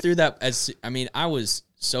 When he threw that, I was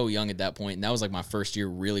so young at that point, and that was like my first year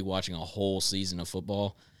really watching a whole season of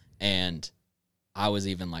football, and I was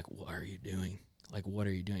even like, "What are you doing? Like, what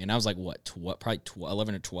are you doing?" And I was like, probably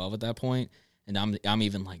 11 or 12 at that point, and I'm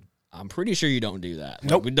even like, I'm pretty sure you don't do that.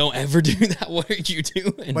 Like, Nope. we don't ever do that. What are you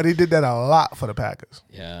doing? But he did that a lot for the Packers.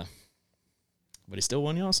 Yeah, but he still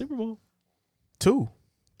won y'all a Super Bowl, 2.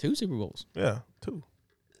 2 Super Bowls. Yeah, 2.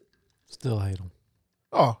 Still hate him.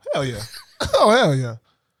 Oh, hell yeah. Oh, hell yeah.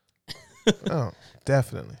 Oh,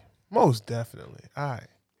 definitely. Most definitely. All right.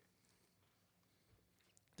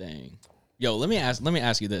 Dang. Yo, let me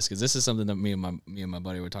ask you this, because this is something that me and my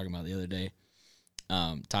buddy were talking about the other day.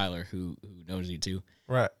 Tyler, who knows you too.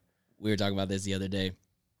 Right. We were talking about this the other day.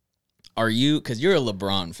 Are you, because you're a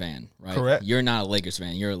LeBron fan, right? Correct. You're not a Lakers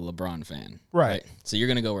fan. You're a LeBron fan. Right. So you're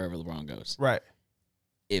going to go wherever LeBron goes. Right.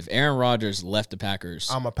 If Aaron Rodgers left the Packers,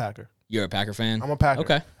 I'm a Packer. you're a Packer fan? I'm a Packer.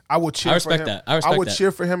 Okay. I would cheer I respect for him. that. I respect would that.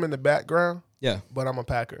 cheer for him in the background, Yeah. but I'm a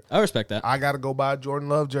Packer. I respect that. I got to go buy a Jordan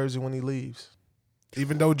Love jersey when he leaves.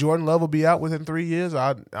 Even though Jordan Love will be out within 3 years,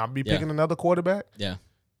 I'll be Yeah. picking another quarterback. Yeah.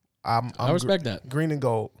 I'm I respect that. Green and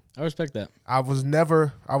gold. I respect that. I was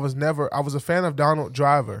a fan of Donald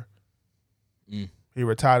Driver. Mm. He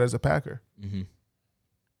retired as a Packer. Mm-hmm.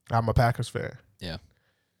 I'm a Packers fan. Yeah.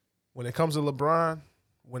 When it comes to LeBron,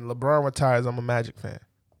 when LeBron retires, I'm a Magic fan.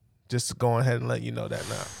 Just to go ahead and let you know that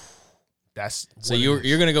now. That's so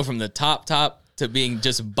you're gonna go from the top to being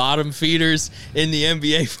just bottom feeders in the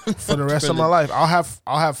NBA for the rest of my life. I'll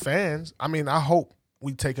have fans. I mean, I hope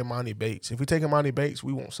we take Imani Bates. If we take Imani Bates,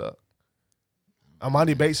 we won't suck.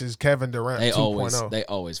 Imani Bates is Kevin Durant 2.0. They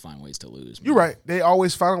always find ways to lose. Man. You're right. They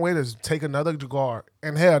always find a way to take another guard.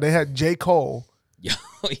 And hell, they had J. Cole, Yeah.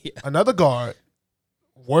 another guard,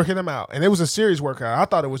 working them out. And it was a serious workout. I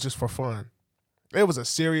thought it was just for fun. It was a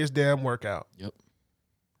serious damn workout. Yep.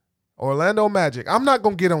 Orlando Magic. I'm not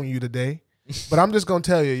going to get on you today, but I'm just going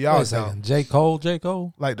to tell you, y'all don't. J.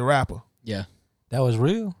 Cole? Like the rapper. Yeah. That was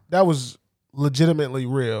real? That was legitimately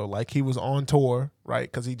real. Like he was on tour,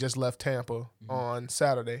 right? Because he just left Tampa on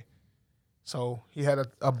Saturday. So he had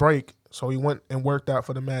a break. So he went and worked out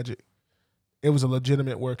for the Magic. It was a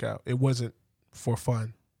legitimate workout. It wasn't for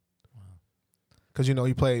fun. Because, you know,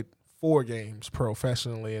 he played 4 games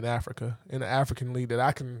professionally in Africa, in the African league that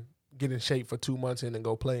I can get in shape for 2 months in and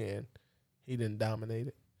go play in. He didn't dominate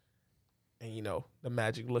it. And, you know, the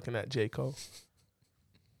Magic looking at J. Cole.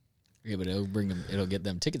 Yeah, but it'll get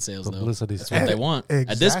them ticket sales, Publicity. though. That's what they want.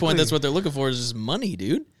 Exactly. At this point, that's what they're looking for is just money,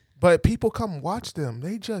 dude. But people come watch them.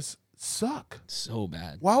 They just suck. So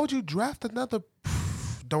bad. Why would you draft another?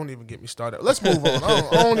 Don't even get me started. Let's move on.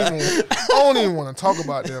 I don't even want to talk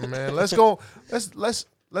about them, man. Let's go.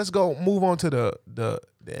 Let's go. Move on to the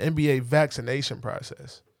NBA vaccination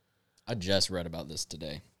process. I just read about this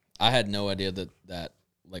today. I had no idea that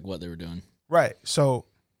like what they were doing. Right. So,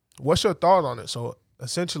 what's your thought on it? So,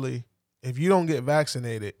 essentially, if you don't get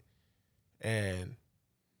vaccinated, and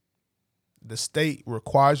the state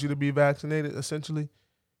requires you to be vaccinated, essentially,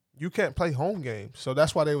 you can't play home games. So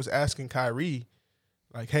that's why they was asking Kyrie,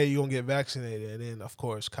 like, hey, you gonna get vaccinated? And then, of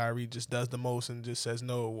course, Kyrie just does the most and just says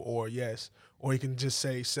no or yes. Or he can just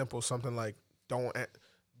say simple something like, don't.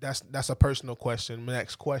 That's a personal question.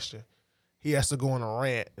 Next question. He has to go on a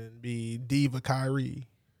rant and be Diva Kyrie.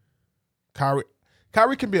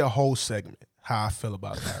 Kyrie can be a whole segment, how I feel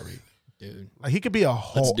about Kyrie. Dude. Like, he could be a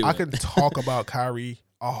whole. I it. can talk about Kyrie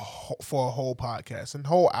for a whole podcast and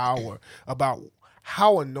whole hour about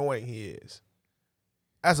how annoying he is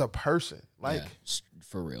as a person. Like, yeah,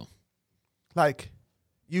 for real. Like,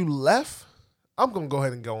 you left. I'm gonna go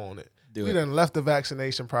ahead and go on it. We done left the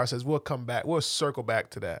vaccination process. We'll come back. We'll circle back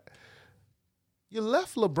to that. You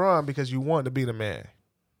left LeBron because you wanted to be the man.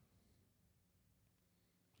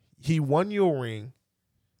 He won you a ring.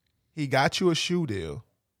 He got you a shoe deal.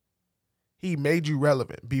 He made you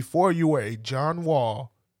relevant. Before, you were a John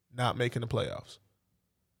Wall not making the playoffs.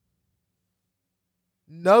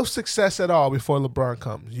 No success at all before LeBron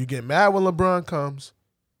comes. You get mad when LeBron comes.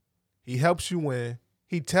 He helps you win.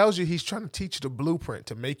 He tells you he's trying to teach you the blueprint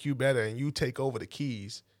to make you better, and you take over the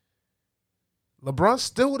keys. LeBron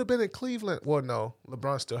still would have been in Cleveland. Well, no,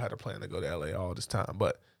 LeBron still had a plan to go to LA all this time,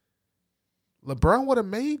 but LeBron would have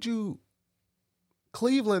made you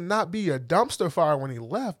Cleveland not be a dumpster fire when he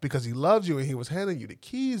left because he loves you and he was handing you the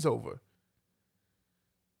keys over.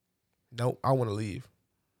 Nope, I want to leave.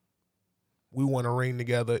 We want to ring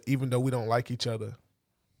together, even though we don't like each other.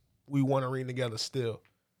 We want to ring together still.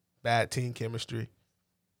 Bad team chemistry.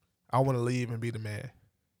 I want to leave and be the man.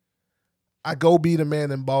 I go be the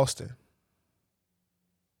man in Boston.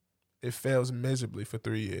 It fails miserably for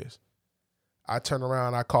 3 years. I turn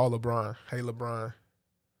around, I call LeBron. Hey, LeBron,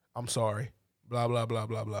 I'm sorry. Blah, blah, blah,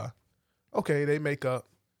 blah, blah. Okay, they make up.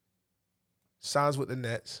 Signs with the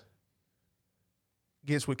Nets.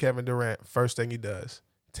 Gets with Kevin Durant. First thing he does,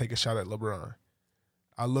 take a shot at LeBron.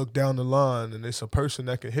 I look down the line, and it's a person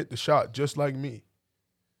that can hit the shot just like me.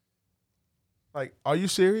 Like, are you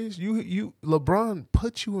serious? You LeBron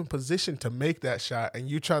put you in position to make that shot, and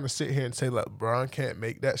you trying to sit here and say LeBron can't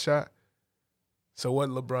make that shot? So what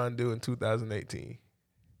did LeBron do in 2018?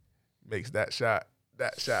 Makes that shot,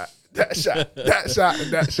 that shot, that shot, that shot,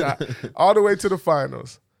 and that shot, all the way to the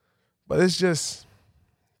finals. But it's just,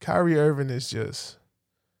 Kyrie Irving is just,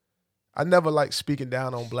 I never like speaking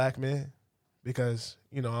down on black men because,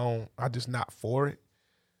 you know, I'm just not for it.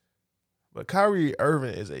 But Kyrie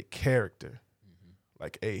Irving is a character.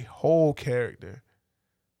 Like a whole character,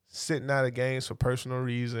 sitting out of games for personal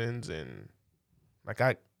reasons, and like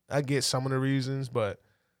I get some of the reasons, but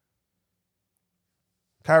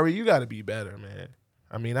Kyrie, you got to be better, man.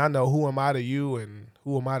 I mean, I know who am I to you, and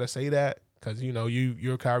who am I to say that? Because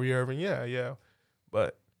you're Kyrie Irving, yeah,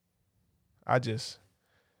 but I just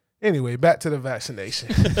Anyway, back to the vaccination.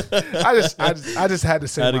 I just had to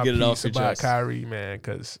say Had to my get it off piece your about chest. Kyrie, man,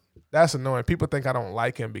 because that's annoying. People think I don't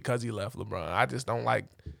like him because he left LeBron. I just don't like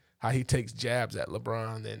how he takes jabs at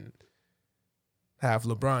LeBron and have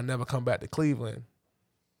LeBron never come back to Cleveland.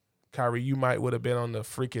 Kyrie, you might would have been on the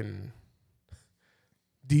freaking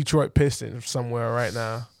Detroit Pistons somewhere right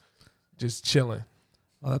now, just chilling.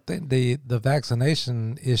 Well, I think the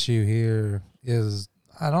vaccination issue here is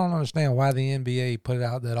I don't understand why the NBA put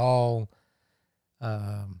out that all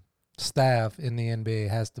staff in the NBA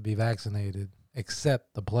has to be vaccinated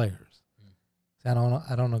except the players. I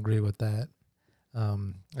don't agree with that.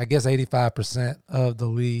 I guess 85% of the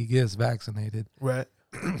league is vaccinated. Right.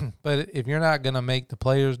 But if you're not going to make the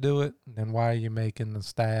players do it, then why are you making the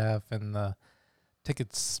staff and the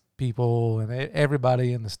tickets people and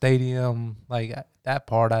everybody in the stadium? Like, that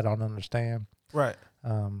part I don't understand. Right.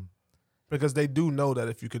 Because they do know that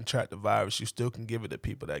if you contract the virus, you still can give it to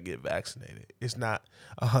people that get vaccinated. It's not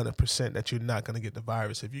 100% that you're not going to get the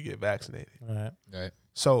virus if you get vaccinated. Right.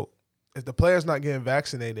 So if the player's not getting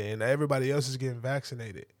vaccinated and everybody else is getting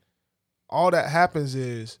vaccinated, all that happens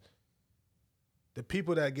is the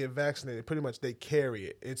people that get vaccinated, pretty much they carry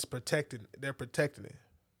it. It's protecting. They're protecting it.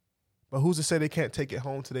 But who's to say they can't take it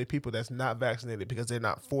home to their people that's not vaccinated because they're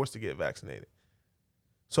not forced to get vaccinated?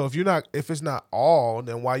 So if it's not all,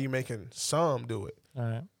 then why are you making some do it? All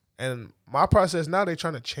right. And my process now, they're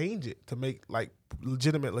trying to change it to make, like,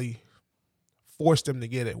 legitimately force them to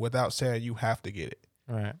get it without saying you have to get it.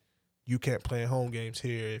 All right. You can't play in home games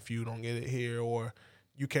here if you don't get it here, or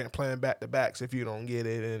you can't play in back-to-backs if you don't get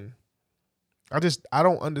it. And I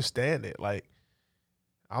don't understand it. Like,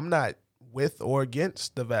 I'm not with or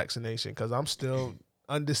against the vaccination because I'm still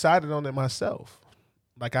undecided on it myself.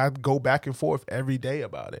 Like, I go back and forth every day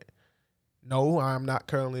about it. No, I'm not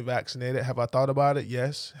currently vaccinated. Have I thought about it?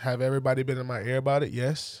 Yes. Have everybody been in my ear about it?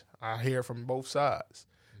 Yes. I hear from both sides.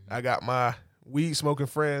 Mm-hmm. I got my weed smoking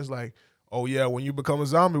friends like, oh, yeah, when you become a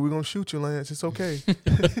zombie, we're going to shoot you, Lance. It's okay.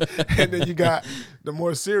 And then you got the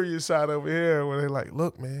more serious side over here where they're like,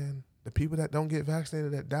 look, man, the people that don't get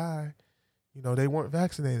vaccinated that die, they weren't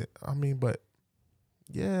vaccinated. I mean, but,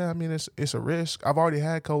 yeah, I mean, it's a risk. I've already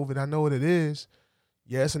had COVID. I know what it is.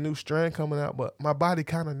 Yeah, it's a new strand coming out, but my body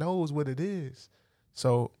kind of knows what it is.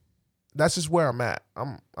 So that's just where I'm at.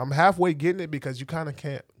 I'm halfway getting it because you kind of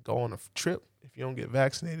can't go on a trip if you don't get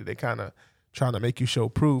vaccinated. They kind of trying to make you show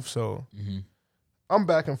proof. So I'm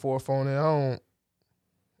back and forth on it. I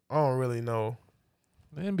don't really know.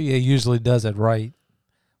 The NBA usually does it right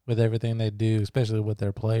with everything they do, especially with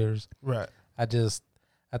their players. Right.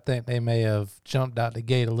 I think they may have jumped out the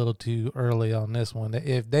gate a little too early on this one.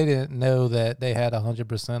 If they didn't know that they had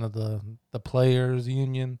 100% of the players'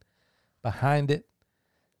 union behind it,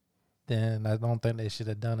 then I don't think they should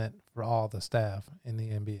have done it for all the staff in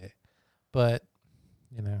the NBA. But,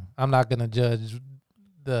 I'm not going to judge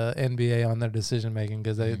the NBA on their decision making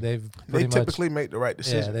because they typically make the right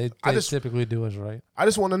decision. Yeah, they typically do what's right. I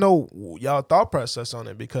just want to know y'all thought process on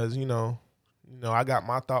it because I got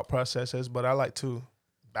my thought processes, but I like to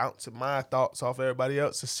bounce my thoughts off everybody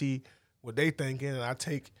else to see what they thinking, and I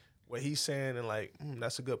take what he's saying and like,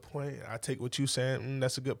 that's a good point. I take what you saying,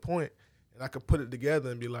 that's a good point, and I could put it together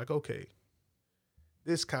and be like, okay,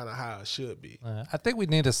 this kind of how it should be. I think we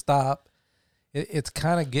need to stop. It's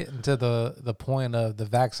kind of getting to the point of the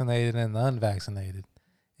vaccinated and the unvaccinated,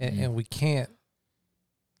 and we can't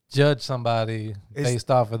judge somebody based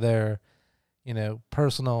off of their,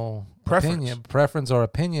 personal preference or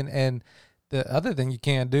opinion. And the other thing you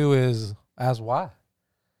can't do is ask why.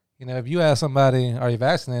 If you ask somebody, are you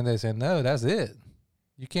vaccinated? They say, no, that's it.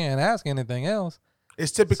 You can't ask anything else.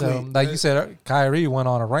 It's typically, like you said, Kyrie went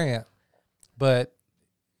on a rant. But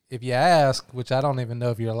if you ask, which I don't even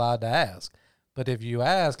know if you're allowed to ask, but if you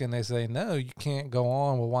ask and they say, no, you can't go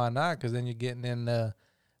on, well, why not? Because then you're getting into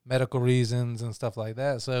medical reasons and stuff like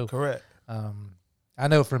that. So correct. I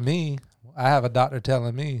know for me, I have a doctor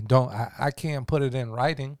telling me, I can't put it in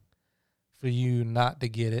writing for you not to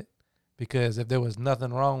get it, because if there was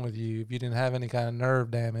nothing wrong with you, if you didn't have any kind of nerve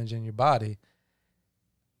damage in your body,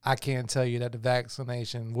 I can't tell you that the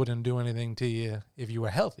vaccination wouldn't do anything to you if you were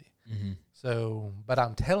healthy. Mm-hmm. So, but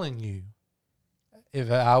I'm telling you, if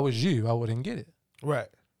I was you, I wouldn't get it. Right.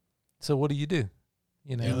 So what do? You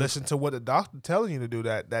listen to what the doctor telling you to do,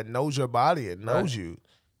 that knows your body and knows you.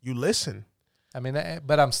 You listen. I mean,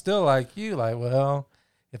 but I'm still like you, like, well,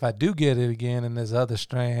 if I do get it again in this other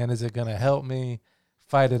strand, is it going to help me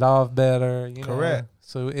fight it off better? Correct.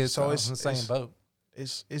 So it's in the same boat.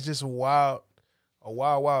 It's just a wild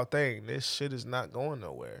thing. This shit is not going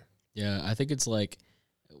nowhere. Yeah, I think it's like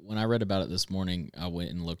when I read about it this morning, I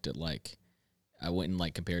went and looked at I went and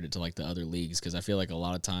like compared it to like the other leagues, because I feel like a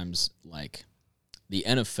lot of times like the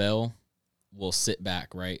NFL will sit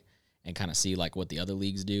back, right, and kind of see like what the other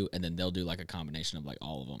leagues do, and then they'll do like a combination of like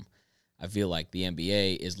all of them. I feel like the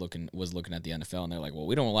NBA was looking at the NFL, and they're like, well,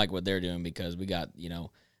 we don't like what they're doing because we got, you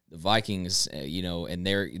know, the Vikings, you know, and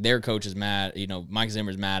their coach is mad. You know, Mike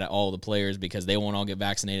Zimmer's mad at all the players because they won't all get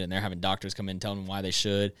vaccinated, and they're having doctors come in and tell them why they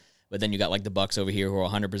should. But then you got like the Bucks over here who are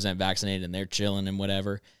 100% vaccinated, and they're chilling and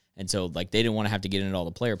whatever. And so like they didn't want to have to get into all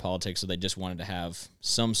the player politics, so they just wanted to have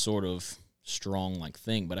some sort of strong like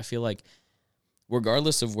thing. But I feel like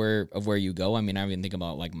regardless of where you go, I mean, I even think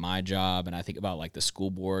about like my job, and I think about like the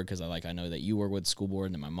school board, because I know that you work with the school board,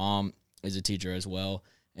 and then my mom is a teacher as well.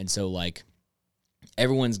 And so like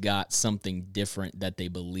everyone's got something different that they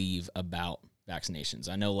believe about vaccinations.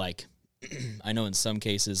 I know like I know in some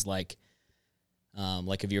cases like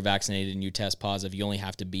if you're vaccinated and you test positive, you only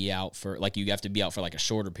have to be out for like a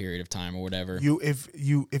shorter period of time or whatever. If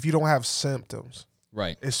you don't have symptoms,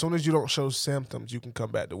 right? As soon as you don't show symptoms, you can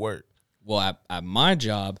come back to work. Well, at my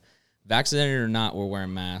job, vaccinated or not, we're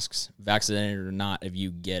wearing masks. Vaccinated or not, if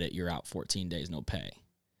you get it, you're out 14 days, no pay.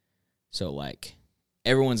 So like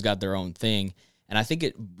everyone's got their own thing. And I think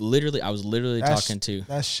I was literally talking to.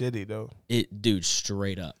 That's shitty though. Dude,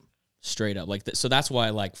 straight up. Like so that's why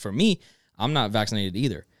like for me, I'm not vaccinated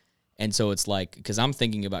either. And so it's like, because I'm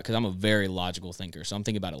a very logical thinker. So I'm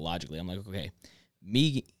thinking about it logically. I'm like, okay,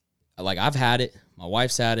 me, like I've had it. My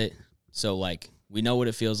wife's had it. So like we know what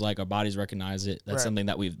it feels like. Our bodies recognize it. That's something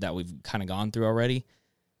that we've kind of gone through already.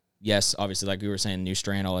 Yes, obviously, like we were saying, new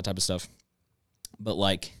strand, all that type of stuff. But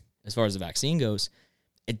like, as far as the vaccine goes,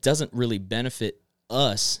 it doesn't really benefit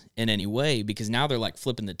us in any way, because now they're like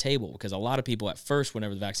flipping the table, because a lot of people at first,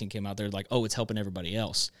 whenever the vaccine came out, they're like, oh, it's helping everybody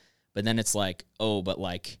else. But then it's like, oh, but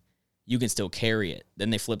like you can still carry it. Then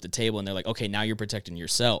they flip the table and they're like, okay, now you're protecting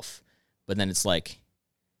yourself. But then it's like,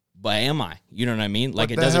 but am I? You know what I mean?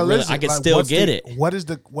 Like it doesn't really, I can still get it. What is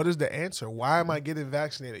the answer? Why am I getting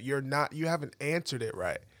vaccinated? You haven't answered it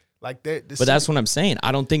right. Like that. But that's what I'm saying.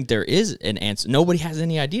 I don't think there is an answer. Nobody has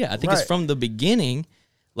any idea. I think it's from the beginning.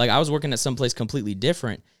 Like I was working at some place completely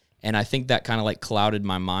different, and I think that kind of like clouded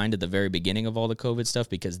my mind at the very beginning of all the COVID stuff,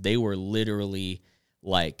 because they were literally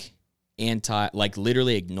like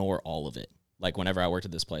literally ignore all of it. Like whenever I worked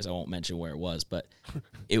at this place, I won't mention where it was, but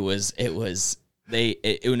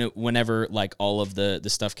whenever like all of the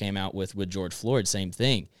stuff came out with George Floyd, same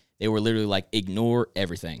thing. They were literally like, ignore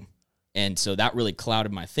everything. And so that really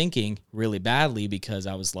clouded my thinking really badly, because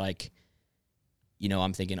I was like, you know,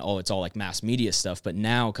 I'm thinking, oh, it's all like mass media stuff. But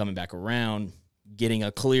now coming back around, getting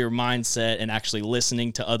a clear mindset and actually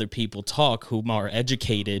listening to other people talk who are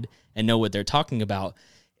educated and know what they're talking about,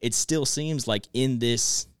 it still seems like in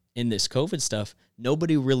this COVID stuff,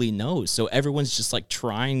 nobody really knows. So everyone's just like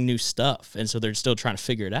trying new stuff. And so they're still trying to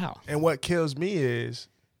figure it out. And what kills me is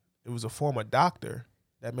it was a former doctor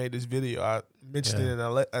that made this video. I mentioned it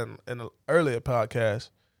in an earlier podcast.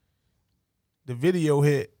 The video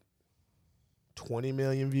hit 20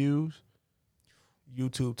 million views.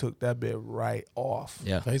 YouTube took that bit right off.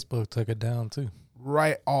 Yeah. Facebook took it down too.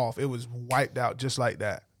 Right off. It was wiped out just like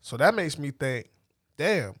that. So that makes me think,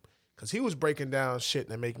 damn, because he was breaking down shit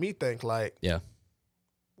that make me think like, yeah,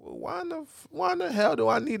 well, why in the hell do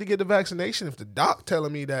I need to get the vaccination if the doc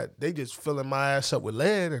telling me that they just filling my ass up with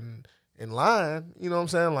lead and lying? You know what I'm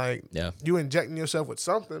saying? Like, yeah, you injecting yourself with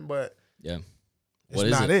something, but yeah, it's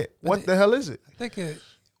not it. What the hell is it? I think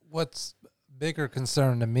what's bigger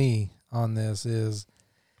concern to me on this is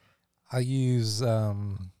I use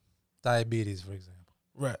diabetes, for example.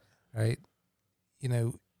 Right. You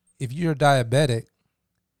know, if you're diabetic,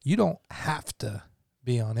 you don't have to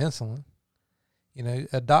be on insulin. You know,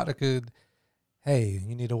 a doctor could, hey,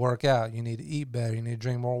 you need to work out, you need to eat better, you need to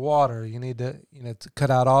drink more water, you need to, to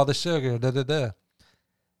cut out all the sugar,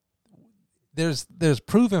 There's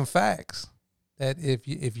proven facts that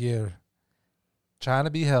if you're trying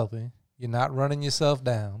to be healthy, you're not running yourself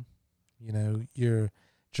down, you're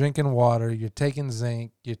drinking water, you're taking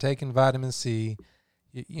zinc, you're taking vitamin C,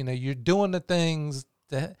 you're doing the things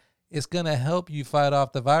that it's going to help you fight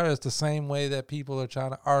off the virus the same way that people are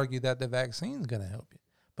trying to argue that the vaccine is going to help you.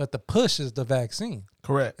 But the push is the vaccine.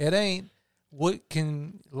 Correct. It ain't what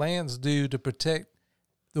can Lance do to protect.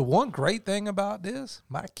 The one great thing about this,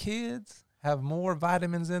 my kids have more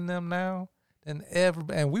vitamins in them now than ever.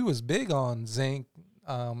 And we was big on zinc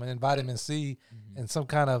and vitamin C and some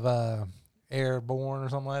kind of airborne or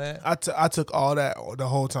something like that. I took all that the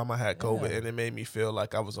whole time I had COVID, and it made me feel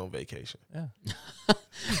like I was on vacation. Yeah.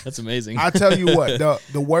 That's amazing. I tell you what,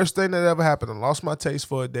 the worst thing that ever happened, I lost my taste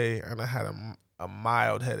for a day, and I had a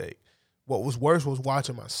mild headache. what was worse was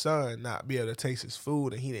watching my son not be able to taste his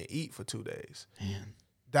food, and he didn't eat for 2 days. Man.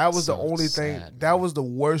 That was the So only thing. sad, That man. was the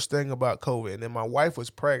worst thing about COVID. And then my wife was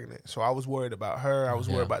pregnant, so I was worried about her. I was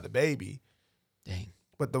Yeah. worried about the baby. Dang.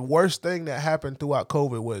 But the worst thing that happened throughout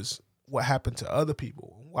COVID was what happened to other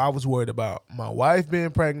people. I was worried about my wife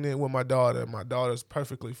being pregnant with my daughter. My daughter's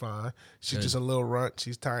perfectly fine. She's Good. just a little runt.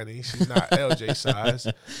 She's tiny. She's not LJ size.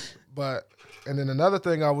 And then another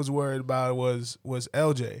thing I was worried about was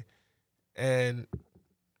LJ. And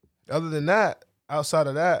other than that, outside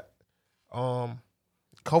of that,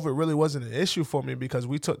 COVID really wasn't an issue for me because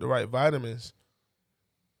we took the right vitamins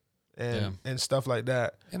and stuff like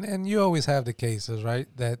that. And you always have the cases, right,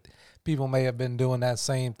 that people may have been doing that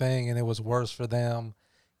same thing and it was worse for them,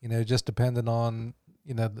 just depending on,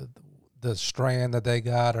 the strand that they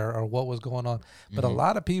got or what was going on. But a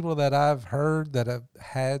lot of people that I've heard that have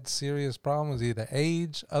had serious problems, either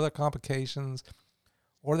age, other complications,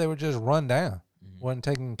 or they were just run down, weren't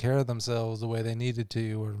taking care of themselves the way they needed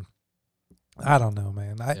to, or I don't know,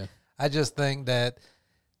 man. I just think that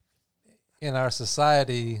in our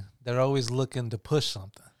society, they're always looking to push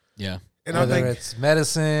something. Yeah. And Whether I think it's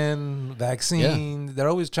medicine, vaccine, they're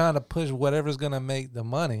always trying to push whatever's going to make the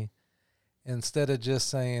money instead of just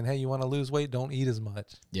saying, hey, you want to lose weight? Don't eat as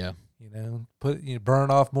much. Yeah.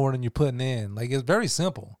 Burn off more than you're putting in. Like, it's very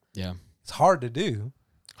simple. Yeah. It's hard to do.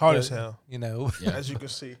 hard but, as hell, Yeah. as you can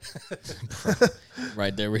see.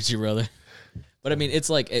 Right there, Richie, brother. But I mean, it's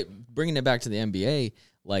like bringing it back to the NBA.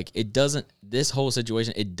 Like, this whole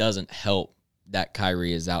situation, it doesn't help that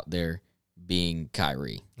Kyrie is out there being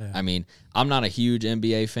Kyrie. Yeah. I mean, I'm not a huge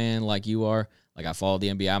NBA fan like you are. Like, I follow the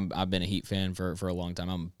NBA. I've been a Heat fan for a long time.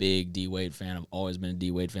 I'm a big D Wade fan. I've always been a D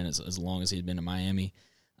Wade fan as long as he's been in Miami.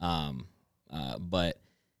 But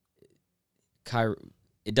Kyrie,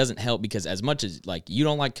 it doesn't help because as much as like you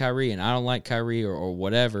don't like Kyrie and I don't like Kyrie or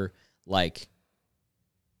whatever, like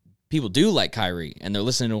people do like Kyrie and they're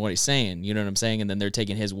listening to what he's saying, you know what I'm saying? And then they're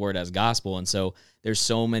taking his word as gospel. And so there's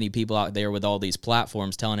so many people out there with all these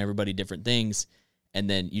platforms telling everybody different things. And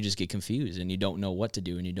then you just get confused and you don't know what to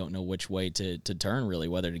do and you don't know which way to turn really,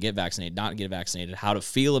 whether to get vaccinated, not get vaccinated, how to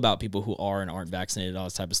feel about people who are and aren't vaccinated, all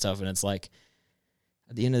this type of stuff. And it's like,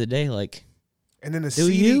 at the end of the day, like, And then the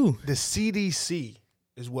CDC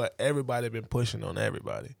is what everybody been pushing on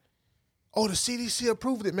everybody. Oh, the CDC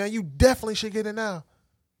approved it, man. You definitely should get it now.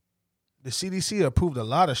 The CDC approved a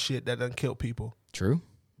lot of shit that done kill people. True.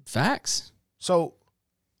 Facts. So,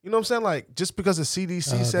 you know what I'm saying? Like, just because the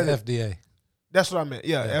CDC said the it, FDA. that's what I meant.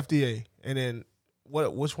 Yeah, Yeah. FDA. And then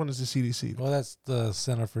which one is the CDC? Well, that's the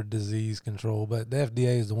Center for Disease Control, but the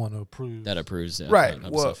FDA is the one who approves. That approves that. Right. that type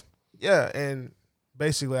of Well, stuff. yeah, and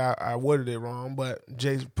basically I worded it wrong, but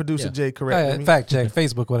producer Yeah. Jay corrected me. Fact check.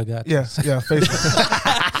 Facebook would have got you. Yeah,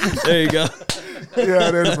 Facebook. There you go. Yeah,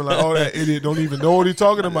 they'd have been like, oh, that idiot don't even know what he's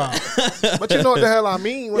talking about. But you know what the hell I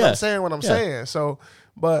mean when Yeah. I'm saying what I'm saying. So,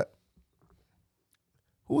 but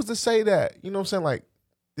who's to say that, you know what I'm saying, like,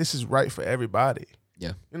 this is right for everybody?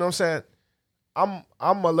 Yeah. You know what I'm saying?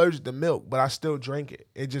 I'm allergic to milk, but I still drink it.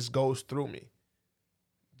 It just goes through me.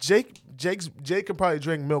 Jake can probably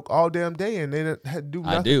drink milk all damn day and they don't do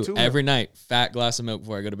nothing I do to every him. night. Fat glass of milk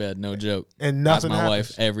before I go to bed. No joke. And That's nothing my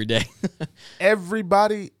happens. wife every day.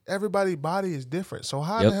 Everybody's body is different. So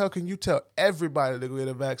how Yep. the hell can you tell everybody to get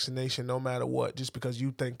a vaccination no matter what, just because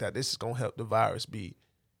you think that this is gonna help the virus be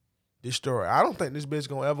destroyed? I don't think this bitch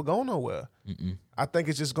gonna ever go nowhere. Mm-mm. I think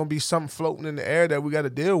it's just gonna be something floating in the air that we got to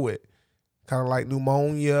deal with, kind of like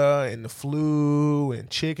pneumonia and the flu and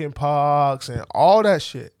chicken pox and all that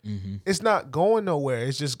shit. Mm-hmm. It's not going nowhere.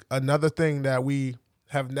 It's just another thing that we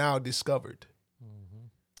have now discovered.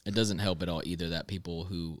 It doesn't help at all either that people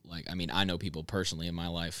who, like, I mean, I know people personally in my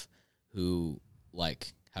life who,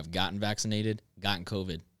 like, have gotten vaccinated, gotten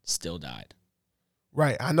COVID, still died.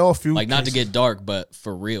 Right. I know a few. Like, not to cases. get dark, but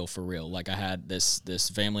for real. Like, I had this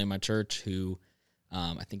family in my church who,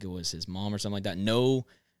 I think it was his mom or something like that. No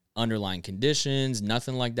underlying conditions,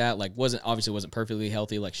 nothing like that. Like, obviously wasn't perfectly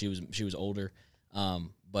healthy. Like, she was older.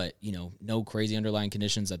 But, you know, no crazy underlying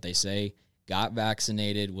conditions that they say. Got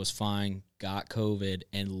vaccinated, was fine, got COVID,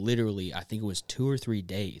 and literally, I think it was 2 or 3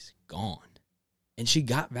 days, gone. And she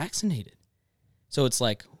got vaccinated. So it's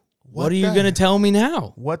like, what are you going to tell me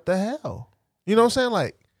now? What the hell? You know what I'm saying?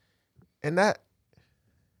 Like, and that,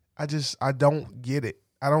 I don't get it.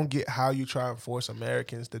 I don't get how you try and force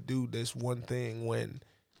Americans to do this one thing when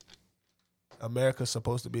America's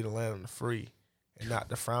supposed to be the land of the free and not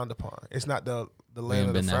the frowned upon. It's not the We land haven't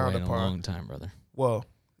of the been that way frowned in a upon. long time, brother. Well,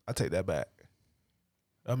 I take that back.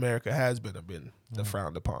 America has been the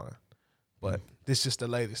frowned upon, but this is just the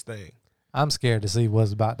latest thing. I'm scared to see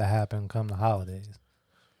what's about to happen come the holidays.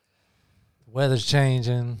 weather's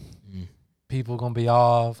changing. People gonna be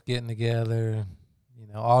off, getting together. You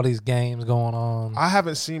know, all these games going on. I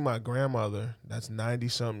haven't seen my grandmother that's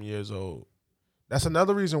 90-something years old. That's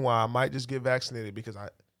another reason why I might just get vaccinated, because I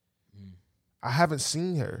haven't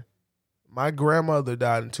seen her. My grandmother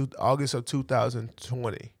died in August of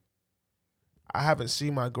 2020. I haven't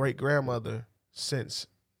seen my great-grandmother since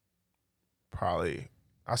probably,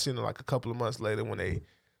 I seen her like a couple of months later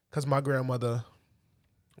because my grandmother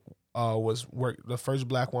was the first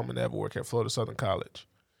black woman to ever work at Florida Southern College.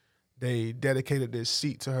 They dedicated this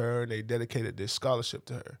seat to her, and they dedicated this scholarship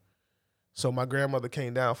to her. So my grandmother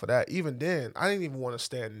came down for that. Even then, I didn't even want to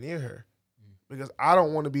stand near her because I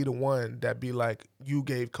don't want to be the one that be like, you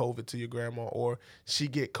gave COVID to your grandma or she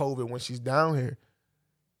get COVID when she's down here.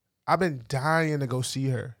 I've been dying to go see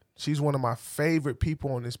her. She's one of my favorite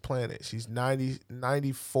people on this planet. She's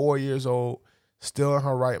 94 years old, still in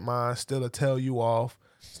her right mind, still to tell you off,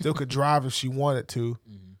 still could drive if she wanted to,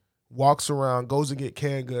 walks around, goes to get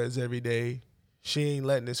canned goods every day. She ain't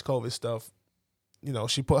letting this COVID stuff, you know,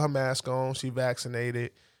 she put her mask on, she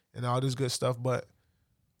vaccinated and all this good stuff, but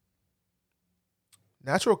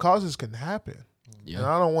natural causes can happen. Yeah. And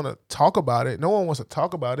I don't want to talk about it. No one wants to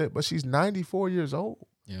talk about it, but she's 94 years old.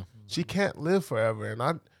 Yeah. She can't live forever, and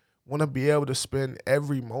I want to be able to spend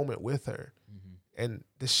every moment with her. And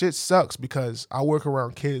the shit sucks because I work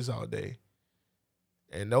around kids all day,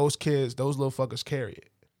 and those little fuckers carry it.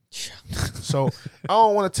 So I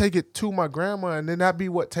don't want to take it to my grandma and then that be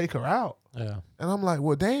what take her out. Yeah. And I'm like,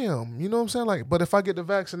 well, damn, you know what I'm saying? Like, but if I get the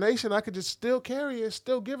vaccination, I could just still carry it,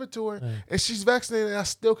 still give it to her, and she's vaccinated, I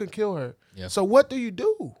still can kill her. Yeah. So what do you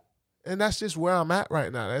do? And that's just where I'm at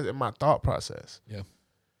right now. That's in my thought process. Yeah.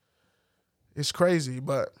 It's crazy,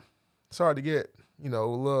 but sorry to get, a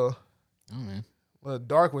little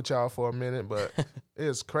dark with y'all for a minute, but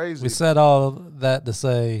it's crazy. We said all that to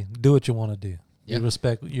say, do what you want to do. Yeah. You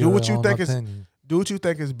respect your do what you think opinion. Do what you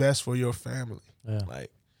think is best for your family. Yeah.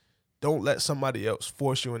 Like, don't let somebody else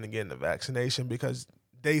force you into getting the vaccination because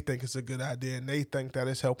they think it's a good idea and they think that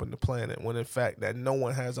it's helping the planet, when in fact that no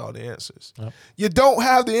one has all the answers. Yep. You don't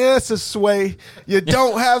have the answers, Sway. You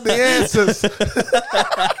don't have the answers.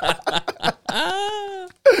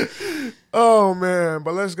 Oh, man.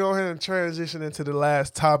 But let's go ahead and transition into the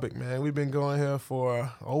last topic, man. We've been going here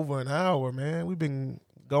for over an hour, man. We've been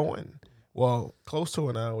going, well, close to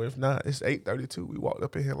an hour. If not, it's 8:32. We walked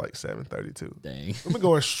up in here like 7:32. Dang. We've been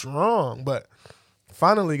going strong, but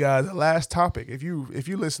finally, guys, the last topic. If you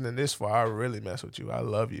listening this far, I really mess with you. I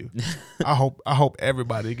love you. I hope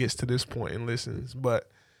everybody gets to this point and listens. But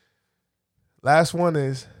last one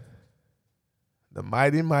is the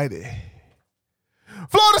mighty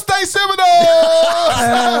Florida State Seminoles. Oh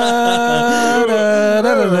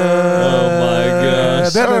my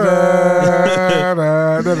gosh.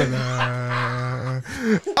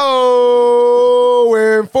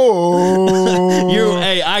 0-4.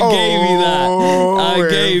 Hey, I gave you that. I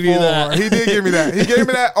gave you that. He did give me that. He gave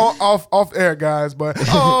me that off air, guys. But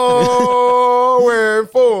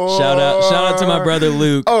 0-4. Shout out to my brother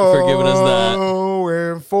Luke for giving us that.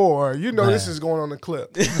 0-4. You know this is going on the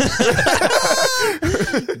clip.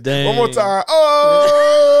 Dang. One more time.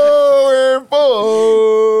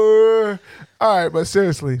 0-4. All right, but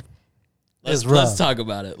seriously. Let's talk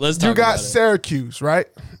about it. You got Syracuse, right?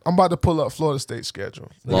 I'm about to pull up Florida State's schedule.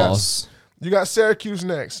 Loss. You got Syracuse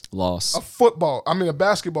next. Loss. A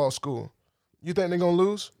basketball school. You think they're going to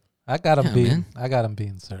lose? I got them beaten. Man. I got them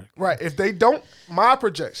beating Syracuse. Right. If they don't, my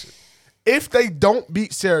projection, if they don't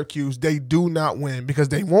beat Syracuse, they do not win because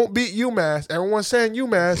they won't beat UMass. Everyone's saying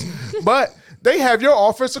UMass, but they have your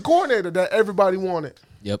offensive coordinator that everybody wanted.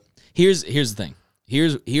 Yep. Here's the thing.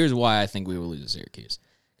 Here's why I think we will lose to Syracuse.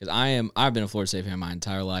 Because I've been a Florida State fan my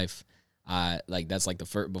entire life. That's like the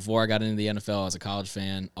first, before I got into the NFL, I was a college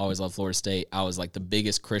fan. Always loved Florida State. I was like the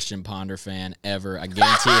biggest Christian Ponder fan ever. I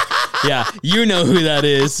guarantee yeah, you know who that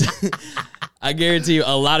is. I guarantee you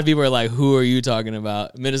a lot of people are like, who are you talking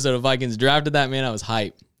about? Minnesota Vikings drafted that man. I was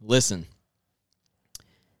hyped. Listen,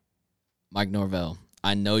 Mike Norvell,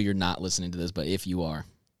 I know you're not listening to this, but if you are,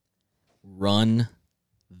 run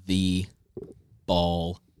the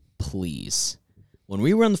ball, please. When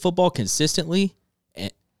we run the football consistently,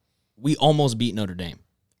 we almost beat Notre Dame.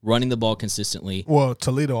 Running the ball consistently. Well,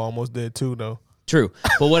 Toledo almost did too, though. True,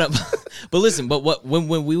 but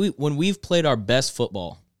when we've played our best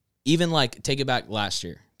football, even like take it back last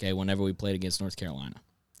year, okay, whenever we played against North Carolina,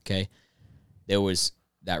 okay, there was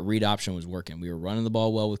that read option was working. We were running the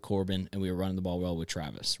ball well with Corbin, and we were running the ball well with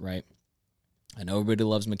Travis, right? I know everybody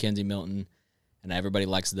loves Mackenzie Milton, and everybody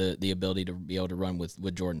likes the ability to be able to run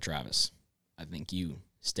with Jordan Travis. I think you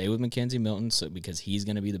stay with Mackenzie Milton because he's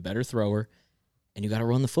going to be the better thrower. and you got to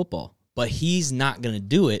run the football. But he's not going to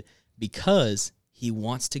do it because he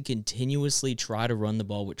wants to continuously try to run the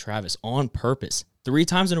ball with Travis on purpose 3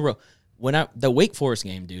 times in a row. The Wake Forest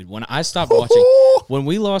game, dude, when I stopped watching, when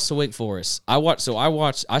we lost to Wake Forest,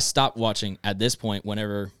 I stopped watching at this point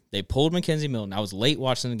whenever they pulled Mackenzie Milton. I was late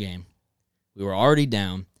watching the game. We were already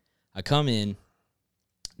down. I come in.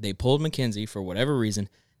 They pulled Mackenzie for whatever reason.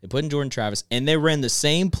 They put in Jordan Travis, and they ran the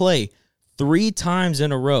same play 3 times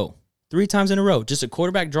in a row. 3 times in a row. Just a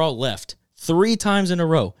quarterback draw left. 3 times in a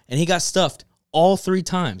row. And he got stuffed all 3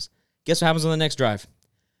 times. Guess what happens on the next drive?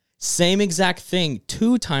 Same exact thing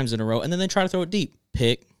 2 times in a row, and then they try to throw it deep.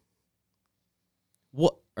 Pick.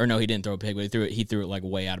 What? Or no, he didn't throw a pick, but he threw it like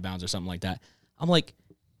way out of bounds or something like that. I'm like,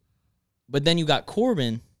 but then you got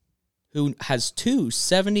Corbin, who has 2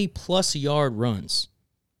 70-plus yard runs.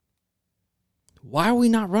 Why are we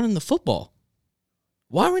not running the football?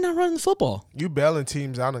 Why are we not running the football? You bailing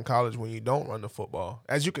teams out in college when you don't run the football.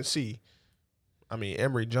 As you can see, I mean,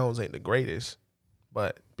 Emory Jones ain't the greatest,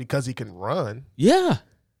 but because he can run Yeah.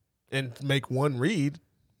 and make one read,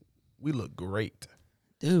 we look great.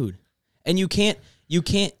 Dude. And you can't,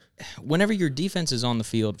 whenever your defense is on the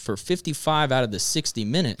field for 55 out of the 60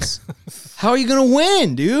 minutes, how are you going to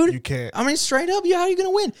win, dude? You can't. I mean, straight up, how are you going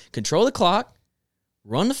to win? Control the clock,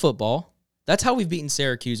 run the football. That's how we've beaten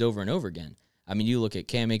Syracuse over and over again. I mean, you look at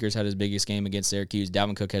Cam Akers had his biggest game against Syracuse.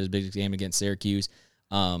 Dalvin Cook had his biggest game against Syracuse.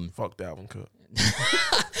 Fuck Dalvin Cook.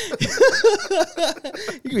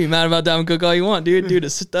 You can be mad about Dalvin Cook all you want, dude. Dude, a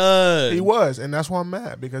stud. He was, and that's why I'm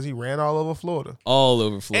mad, because he ran all over Florida. All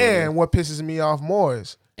over Florida. And what pisses me off more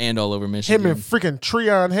is And all over Michigan. him and freaking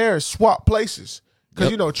Treon Harris swap places.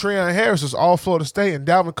 Because, Yep. Treon Harris was all Florida State and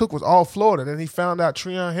Dalvin Cook was all Florida. Then he found out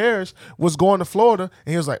Treon Harris was going to Florida,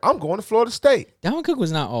 and he was like, I'm going to Florida State. Dalvin Cook was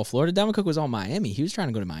not all Florida. Dalvin Cook was all Miami. He was trying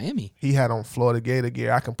to go to Miami. He had on Florida Gator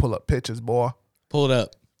gear. I can pull up pictures, boy. Pull it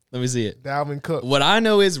up. Let me see it. Dalvin Cook. What I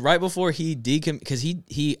know is right before he because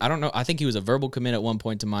he I don't know, I think he was a verbal commit at one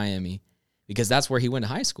point to Miami because that's where he went to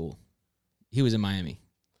high school. He was in Miami.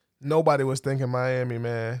 Nobody was thinking Miami,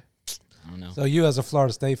 man. I don't know. So you, as a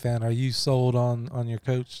Florida State fan, are you sold on your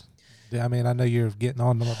coach? I mean, I know you're getting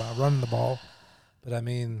on them about running the ball, but I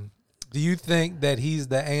mean, do you think that he's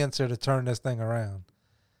the answer to turn this thing around?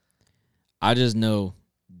 I just know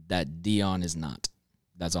that Dion is not.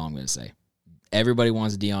 That's all I'm going to say. Everybody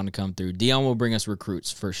wants Dion to come through. Dion will bring us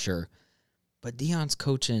recruits for sure. But Dion's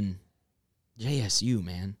coaching JSU,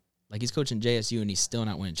 man. Like, he's coaching JSU, and he's still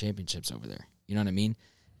not winning championships over there. You know what I mean?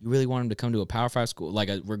 You really want him to come to a Power 5 school? Like,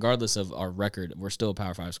 regardless of our record, we're still a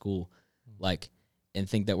Power 5 school. Like, and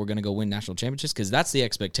think that we're going to go win national championships? Because that's the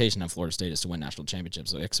expectation of Florida State, is to win national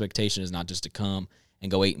championships. So the expectation is not just to come and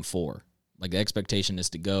go 8-4. Like, the expectation is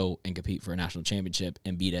to go and compete for a national championship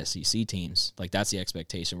and beat SEC teams. Like, that's the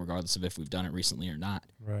expectation, regardless of if we've done it recently or not.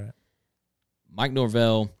 Right. Mike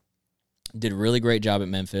Norvell did a really great job at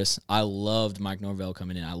Memphis. I loved Mike Norvell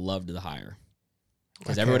coming in. I loved the hire.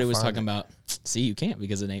 Because everybody was talking about, see, you can't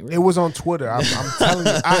because it ain't real. It was on Twitter. I'm telling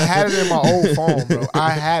you. I had it in my old phone, bro. I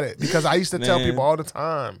had it because I used to tell people all the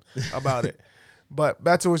time about it. But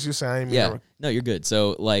back to what you're saying. Yeah. No, you're good.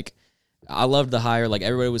 So, like, I loved the hire. Like,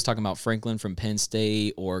 everybody was talking about Franklin from Penn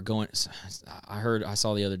State or going. I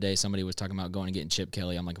saw the other day somebody was talking about going and getting Chip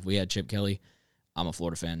Kelly. I'm like, if we had Chip Kelly, I'm a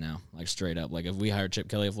Florida fan now. Like, straight up. Like, if we hired Chip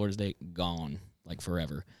Kelly at Florida State, gone. Like,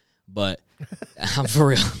 forever. But I'm for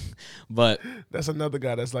real. But that's another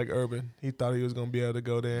guy that's like Urban. He thought he was going to be able to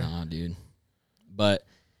go there. Nah, dude. But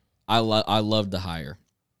I loved the hire.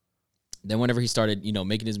 Then whenever he started,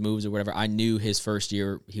 making his moves or whatever, I knew his first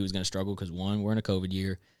year he was going to struggle because, 1, we're in a COVID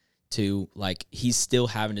year. 2, like, he's still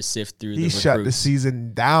having to sift through the recruits. He shut the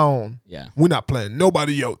season down. Yeah. We're not playing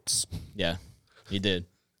nobody else. Yeah, he did.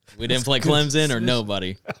 We didn't play Clemson or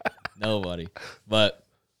nobody. Nobody. But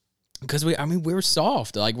because we were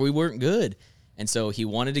soft. Like, we weren't good. And so he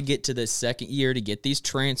wanted to get to the second year to get these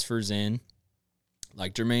transfers in,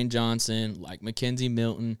 like Jermaine Johnson, like Mackenzie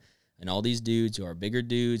Milton, and all these dudes who are bigger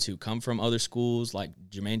dudes who come from other schools. Like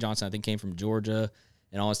Jermaine Johnson, I think, came from Georgia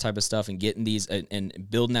and all this type of stuff, and getting these and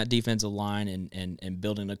building that defensive line and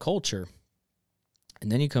building a culture.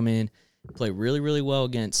 And then you come in, play really, really well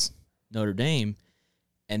against Notre Dame,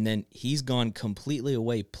 and then he's gone completely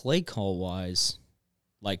away play call-wise.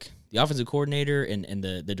 Like, the offensive coordinator and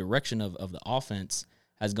the direction of the offense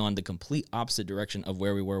has gone the complete opposite direction of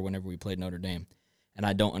where we were whenever we played Notre Dame. And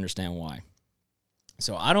I don't understand why.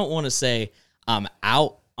 So I don't want to say I'm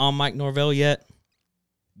out on Mike Norvell yet,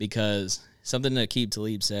 because something that Aqib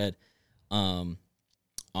Talib said on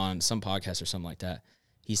some podcast or something like that,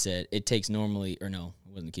 he said it takes normally, or no,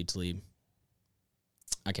 it wasn't Aqib Talib.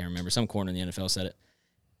 I can't remember. Some corner in the NFL said it.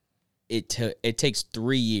 it takes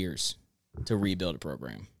 3 years to rebuild a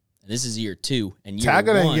program. And this is year 2, and year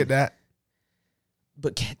Taggart 1, didn't get that.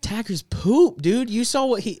 But Taggart's poop, dude. You saw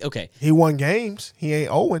what He won games. He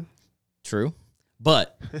ain't owing. True.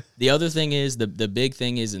 But the other thing is, the big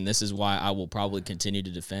thing is, and this is why I will probably continue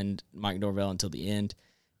to defend Mike Norvell until the end,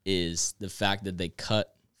 is the fact that they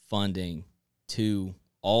cut funding to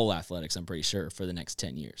all athletics, I'm pretty sure, for the next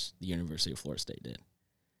 10 years. The University of Florida State did.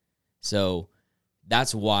 So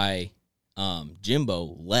that's why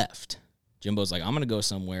Jimbo left. Jimbo's like, I'm going to go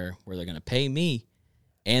somewhere where they're going to pay me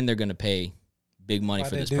and they're going to pay big money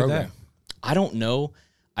for this program. That? I don't know.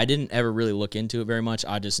 I didn't ever really look into it very much.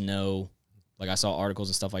 I just know, like, I saw articles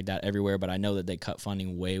and stuff like that everywhere, but I know that they cut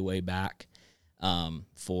funding way, way back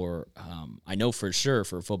I know for sure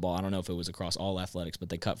for football. I don't know if it was across all athletics, but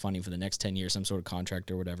they cut funding for the next 10 years, some sort of contract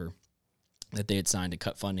or whatever that they had signed to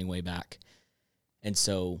cut funding way back. And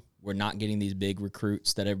so we're not getting these big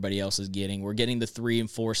recruits that everybody else is getting. We're getting the 3 and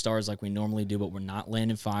 4 stars like we normally do, but we're not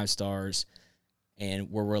landing 5 stars.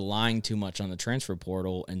 And we're relying too much on the transfer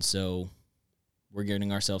portal. And so we're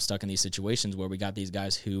getting ourselves stuck in these situations where we got these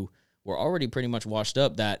guys who were already pretty much washed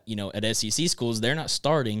up that, you know, at SEC schools, they're not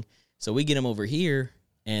starting. So we get them over here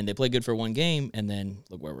and they play good for 1 game. And then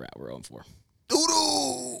look where we're at. We're 0-4.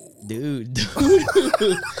 Dude.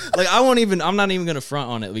 Like, I'm not even going to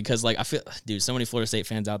front on it because, like, I feel, dude, so many Florida State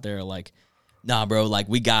fans out there are like, nah, bro, like,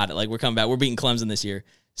 we got it. Like, we're coming back. We're beating Clemson this year.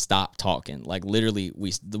 Stop talking. Like, literally,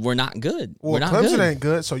 we're not good. Well, we're not Clemson good. ain't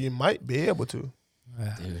good, so you might be able to.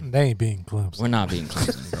 Dude. They ain't beating Clemson. We're not beating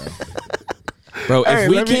Clemson, bro. Bro, if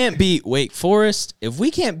we can't beat Wake Forest, if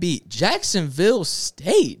we can't beat Jacksonville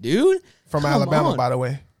State, dude. From Alabama, by the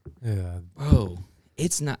way. Yeah. Bro,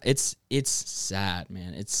 it's not, it's sad,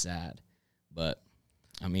 man. It's sad. But,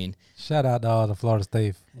 I mean. Shout out to all the Florida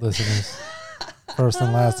State listeners. First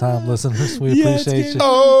and last time listeners. We appreciate you.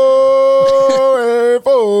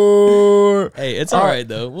 Hey, it's all right,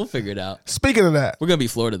 though. We'll figure it out. Speaking of that. We're going to be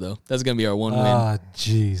Florida, though. That's going to be our 1 win. Ah,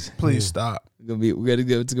 jeez. Please stop. It's going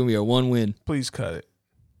to be our 1 win. Please cut it.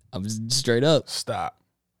 I'm straight up. Stop.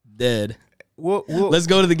 Dead. We'll Let's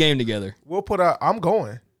go to the game together. We'll put out. I'm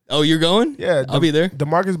going. Oh, you're going? Yeah. I'll be there.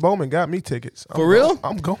 DeMarcus Bowman got me tickets. For real?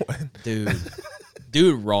 I'm going. Dude,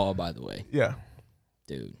 raw, by the way. Yeah.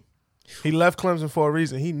 Dude. He left Clemson for a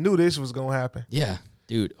reason. He knew this was going to happen. Yeah.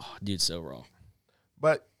 Dude. Oh, dude, so raw.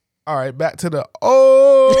 But, all right, back to the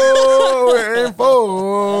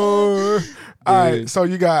 0-4. All right, so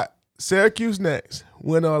you got Syracuse next.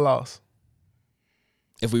 Win or loss?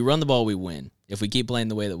 If we run the ball, we win. If we keep playing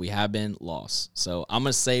the way that we have been, loss. So I'm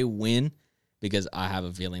going to say win because I have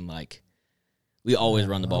a feeling like we always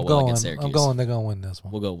run the ball well against Syracuse. They're going to win this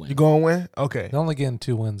one. We'll go win. You going to win? Okay. They're only getting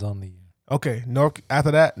 2 wins on the year. Okay. After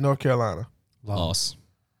that, North Carolina. Loss.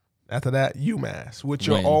 After that, UMass with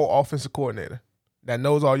your Win. all offensive coordinator that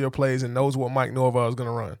knows all your plays and knows what Mike Norvell is going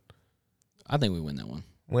to run. I think we win that one.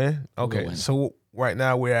 Win? Okay. Win. So right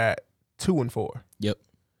now we're at 2-4. Yep.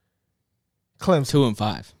 Clemson.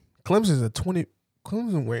 2-5. Clemson's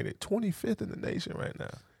Clemson rated 25th in the nation right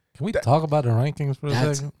now. Can we talk about the rankings for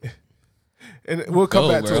a second? And we'll come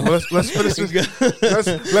back to it. Let's finish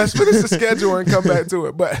let's finish the schedule and come back to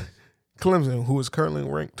it. But Clemson, who is currently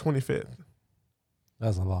ranked 25th.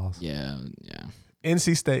 That's a loss. Yeah.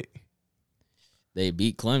 NC State. They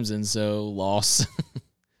beat Clemson, so loss.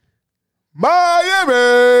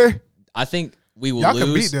 Miami. I think we will Y'all lose.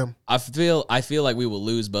 can beat them. I feel like we will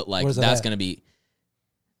lose, but like Where's that's that? going to be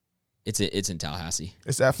it's in Tallahassee.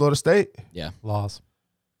 It's at Florida State. Yeah. Loss.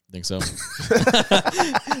 Think so.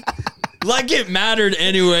 Like it mattered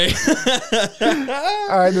anyway.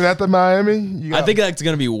 All right, then after Miami, I think that's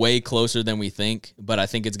going to be way closer than we think, but I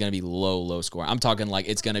think it's going to be low score. I'm talking like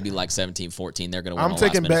it's going to be like 17-14. They're going to win I'm a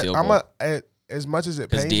taking last-minute bet. field goal. As much as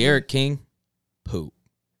it Because pains me, De'Aaron King, poop.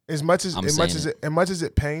 as much as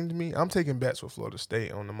it pained me, I'm taking bets with Florida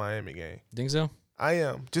State on the Miami game. Think so? I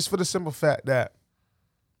am, just for the simple fact that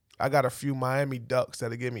I got a few Miami Ducks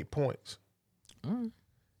that'll give me points. All right.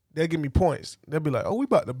 They'll give me points. They'll be like, "Oh, we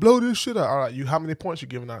about to blow this shit out." All right, how many points you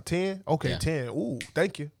giving out? 10? Okay, Yeah. 10. Ooh,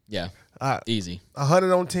 thank you. Yeah. All right, Easy.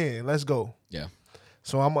 100 on 10. Let's go. Yeah.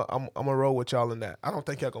 So I'm a roll with y'all in that. I don't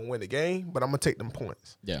think y'all gonna win the game, but I'm gonna take them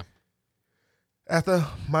points. Yeah. After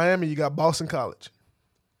Miami, you got Boston College.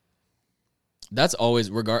 That's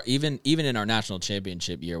always even in our national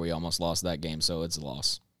championship year, we almost lost that game, so it's a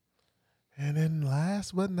loss. And then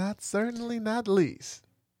last but certainly not least,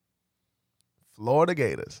 Florida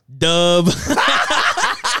Gators. Dub.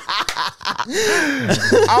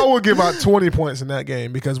 I will give out 20 points in that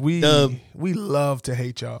game because we love to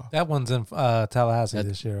hate y'all. That one's in Tallahassee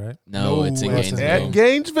this year, right? No, it's in it's Gainesville. at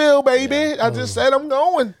Gainesville, baby. I just said I'm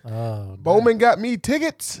going. Oh, Bowman got me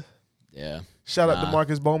tickets. Yeah. Shout out to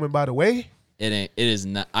Marcus Bowman, by the way. It is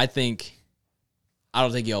not. I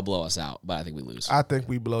don't think y'all blow us out, but I think we lose. I think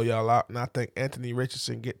we blow y'all out, and I think Anthony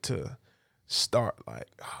Richardson get to start like,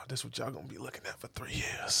 this is what y'all gonna be looking at for 3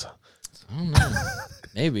 years. I don't know.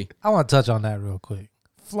 Maybe. I want to touch on that real quick.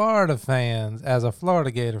 Florida fans, as a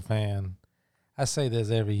Florida Gator fan, I say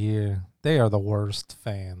this every year, they are the worst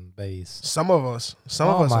fan base. Some of us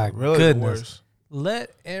Oh, my are really goodness. the worst.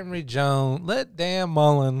 Let Emory Jones, let Dan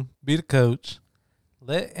Mullen be the coach.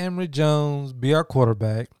 Let Emory Jones be our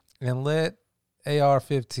quarterback, and let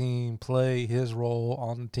AR-15 play his role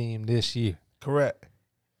on the team this year. Correct.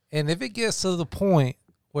 And if it gets to the point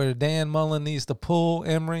where Dan Mullen needs to pull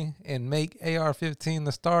Emory and make AR-15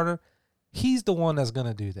 the starter, he's the one that's going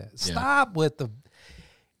to do that. Yeah. Stop with the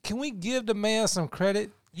 – can we give the man some credit?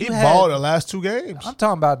 He balled the last 2 games. I'm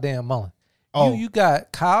talking about Dan Mullen. Oh. You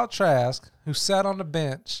got Kyle Trask, who sat on the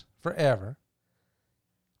bench forever,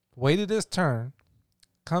 waited his turn,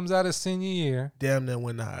 comes out his senior year, Damn near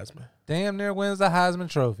win the Heisman. damn near wins the Heisman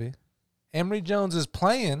Trophy. Emory Jones is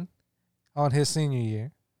playing on his senior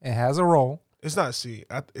year and has a role. It's not C.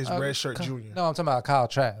 It's Redshirt Junior. No, I'm talking about Kyle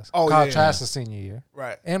Trask. Oh, Kyle yeah. Trask's senior year.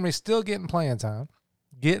 Right. Emory's still getting playing time,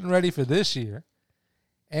 getting ready for this year.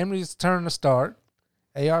 Emory's turn to start.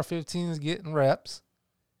 AR-15 is getting reps.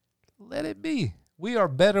 Let it be. We are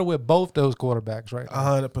better with both those quarterbacks right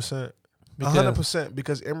now. 100%. Because 100%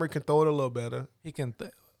 because Emory can throw it a little better. he can.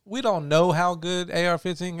 We don't know how good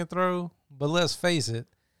AR-15 can throw, but let's face it.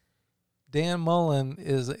 Dan Mullen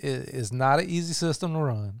is not an easy system to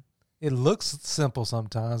run. It looks simple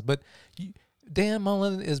sometimes, but Dan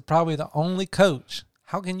Mullen is probably the only coach.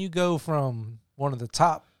 How can you go from one of the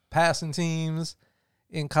top passing teams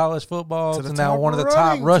in college football to now one of the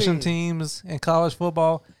top rushing teams in college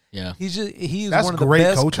football? Yeah. He's That's one of the great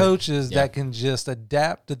best coaching. coaches that can just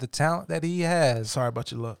adapt to the talent that he has. Sorry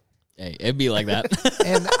about your luck. Hey, it'd be like that.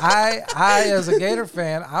 And I as a Gator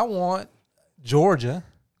fan, I want Georgia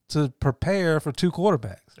to prepare for 2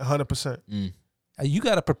 quarterbacks. 100%. You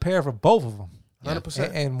got to prepare for both of them.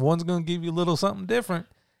 100%. And one's going to give you a little something different.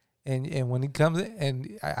 And when he comes in,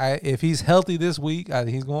 and if he's healthy this week,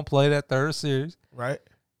 he's going to play that third series. Right.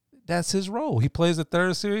 That's his role. He plays the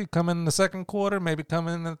third series, come in the second quarter, maybe come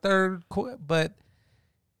in the third quarter. But,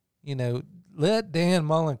 let Dan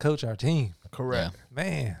Mullen coach our team. Correct.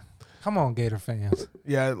 Man, come on, Gator fans.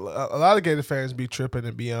 Yeah, a lot of Gator fans be tripping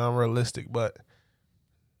and be unrealistic, but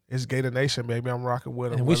it's Gator Nation, baby. I'm rocking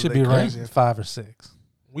with them. And we should be ranked 5 or 6.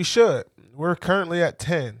 We should. We're currently at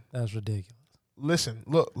 10. That's ridiculous. Listen,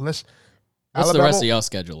 look, What's the rest of y'all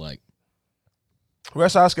schedule like?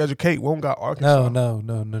 Rest of our schedule, Kate won't got Arkansas.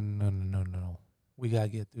 No. We got to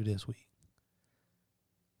get through this week.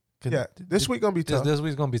 Yeah, this week going to be tough. This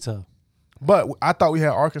week's going to be tough. But I thought we had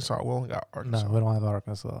Arkansas. We only got Arkansas. No, we don't have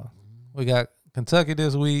Arkansas. We got Kentucky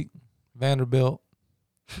this week, Vanderbilt.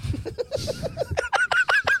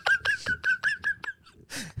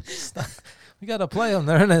 We got to play them.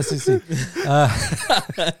 They're in the SEC.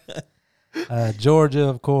 Georgia,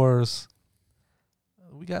 of course.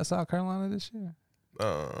 We got South Carolina this year.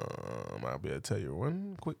 I'll be able to tell you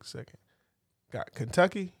one quick second. Got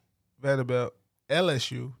Kentucky, Vanderbilt,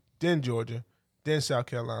 LSU, then Georgia, then South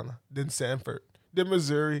Carolina, then Sanford, then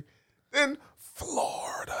Missouri, then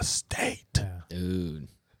Florida State. Yeah. Dude,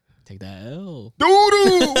 take that L.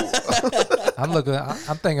 Doo-doo!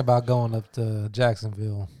 I'm thinking about going up to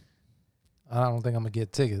Jacksonville. I don't think I'm going to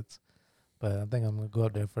get tickets, but I think I'm going to go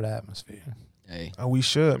up there for the atmosphere. Hey, We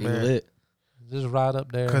should, be man. lit. Just ride up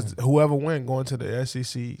there. Because whoever win going to the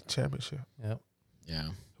SEC championship. Yep. Yeah.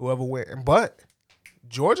 Whoever win. But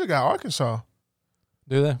Georgia got Arkansas.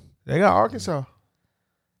 Do they? They got Arkansas.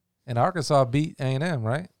 And Arkansas beat A&M,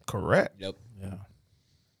 right? Correct. Yep. Yeah.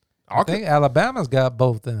 I think Alabama's got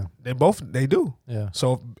both them. They do. Yeah.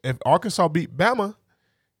 So if Arkansas beat Bama,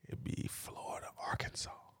 it'd be Florida,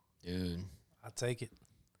 Arkansas. Dude. I'll take it.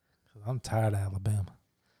 'Cause I'm tired of Alabama.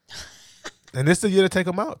 And this is the year to take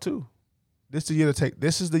them out too. This is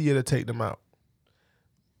the year to take them out.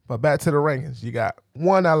 But back to the rankings. You got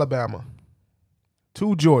 1 Alabama,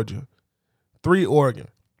 2 Georgia, 3 Oregon.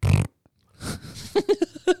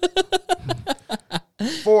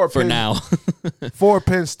 4 For Penn, now. 4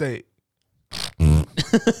 Penn State.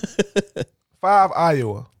 5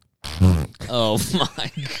 Iowa. Oh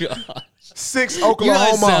my gosh. 6 You Oklahoma.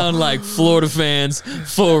 guys sound like Florida fans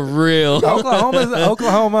for real.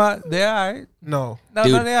 Oklahoma, they're all right. No. No,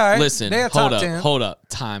 Dude, they're all right. listen, They're hold top up, 10. hold up.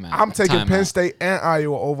 Time out. I'm taking Time Penn out. State and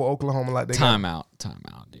Iowa over Oklahoma like they Time got.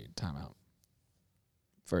 out, dude. Time out.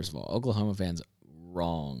 First of all, Oklahoma fans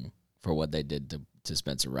wrong for what they did to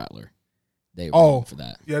Spencer Rattler. They wrong for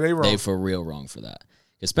that. Yeah, they wrong. They for real wrong for that.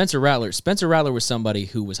 Because Spencer Rattler was somebody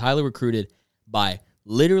who was highly recruited by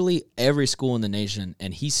literally every school in the nation,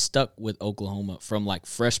 and he stuck with Oklahoma from like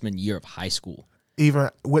freshman year of high school. Even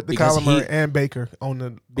with the Because Kyler Murray and Baker on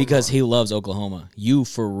the Because he loves Oklahoma. You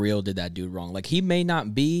for real did that dude wrong. Like, he may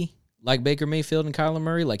not be like Baker Mayfield and Kyler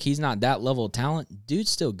Murray. Like, he's not that level of talent.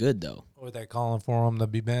 Dude's still good, though. Were they calling for him to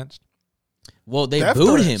be benched? Well, they Death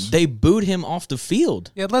booed threats. him. They booed him off the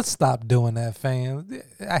field. Yeah, let's stop doing that, fans.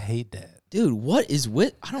 I hate that. Dude, what is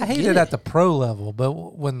with? I don't I hate get it at the pro level, but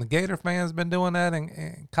when the Gator fans been doing that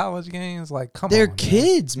in college games, like, come They're on,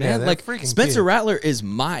 kids, Yeah, man. they're Like, freaking Spencer kids. Rattler is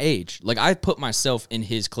my age. Like, I put myself in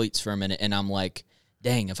his cleats for a minute, and I'm like,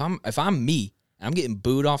 dang, if I'm me and I'm getting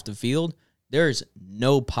booed off the field, there's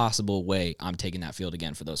no possible way I'm taking that field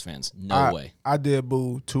again for those fans. No way. I did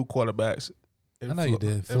boo 2 quarterbacks. I know you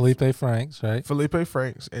did. Felipe Franks, right? Felipe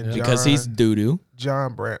Franks and Because he's doo-doo.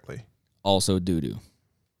 John Brantley. Also doo-doo.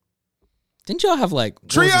 Didn't y'all have, like...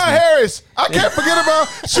 what was his Treon name? Harris. I can't forget about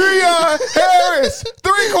Treon Harris.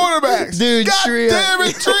 3 quarterbacks. Dude, God Treon- damn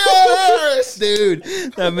it, Treon Harris. Dude,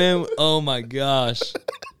 that man, oh my gosh.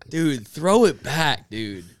 Dude, throw it back,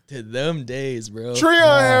 dude, to them days, bro.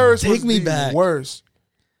 Treon Harris Take was me the back. worst.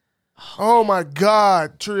 Oh my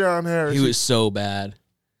God, Treon Harris. He was so bad.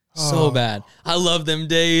 So bad. I love them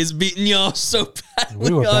days beating y'all so bad.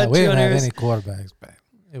 We were y'all bad. had We didn't Treon have Harris. any quarterbacks back.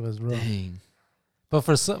 It was rough. Dang. But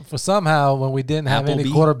for somehow, when we didn't have any Appleby?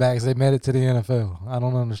 quarterbacks, they made it to the NFL. I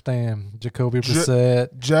don't understand. Jacoby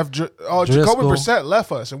Brissett. Jacoby Driscoll. Brissett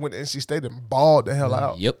left us and went to NC State and balled the hell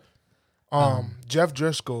out. Yep. Jeff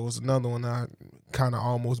Driscoll is another one I kind of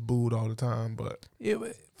almost booed all the time, but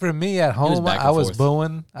For me at was home, back and I was forth.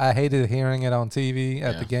 booing. I hated hearing it on TV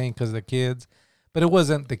at the game because of the kids. But it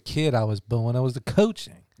wasn't the kid I was booing. It was the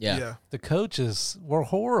coaching. Yeah. The coaches were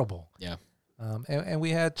horrible. Yeah. And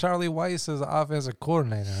we had Charlie Weiss as the offensive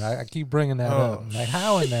coordinator. I keep bringing that up. Like,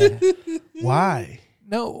 how in that? why?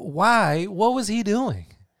 No, why? What was he doing?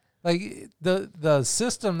 Like, the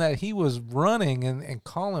system that he was running and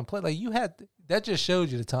calling play, like, you had that just showed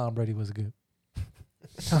you that Tom Brady was good.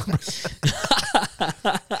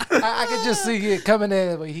 I could just see it coming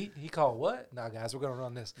in. But he called what? No, guys, we're gonna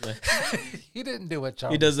run this. He didn't do what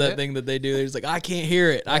Charlie He does that did. thing that they do. He's like, I can't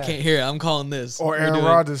hear it. I can't hear it. I'm calling this. Or We're Aaron doing-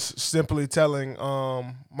 Rodgers simply telling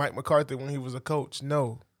Mike McCarthy when he was a coach,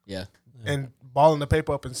 no. Yeah. And balling the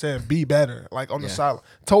paper up and saying, be better. Like on the Yeah. sideline.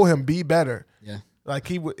 Told him, be better. Yeah. Like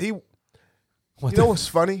he would, you What know what's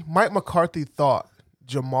funny? Mike McCarthy thought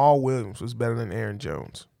Jamal Williams was better than Aaron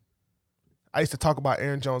Jones. I used to talk about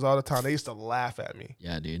Aaron Jones all the time. They used to laugh at me.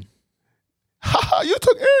 Yeah, dude. You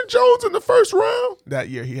took Aaron Jones in the first round? That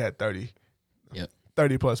year he had 30. Yep.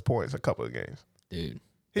 30 plus points a couple of games. Dude.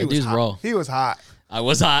 He That was dude's hot. raw. He was hot. I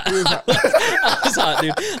was hot. I was hot,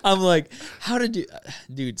 dude. I'm like, how did you,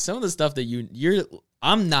 dude? Some of the stuff that you're.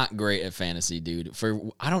 I'm not great at fantasy, dude.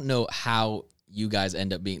 I don't know how you guys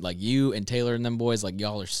end up being like you and Taylor and them boys. Like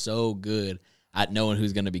y'all are so good at knowing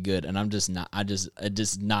who's gonna be good, and I'm just not. It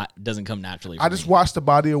just not doesn't come naturally. For I just me. watched the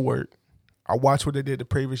body of work. I watched what they did the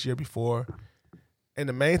previous year before. And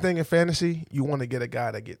the main thing in fantasy, you want to get a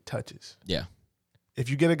guy that get touches. Yeah. If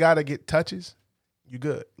you get a guy that get touches, you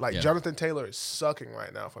good. Like Yeah. Jonathan Taylor is sucking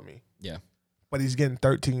right now for me. Yeah. But he's getting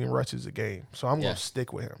 13 rushes a game. So I'm Yeah. going to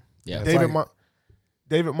stick with him. Yeah.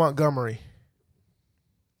 David Montgomery.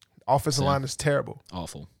 Offensive Yeah. line is terrible.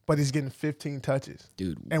 Awful, But he's getting 15 touches.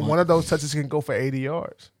 dude. And one of those touches can go for 80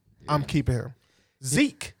 yards. I'm keeping him.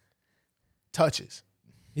 Zeke touches.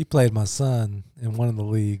 He played my son in one of the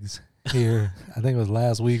leagues here. I think it was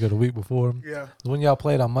last week or the week before. Yeah. It was when y'all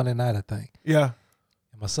played on Monday night, I think. Yeah.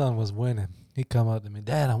 And my son was winning. He come up to me,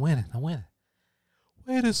 Dad, I'm winning.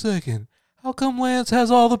 Wait a second. How come Lance has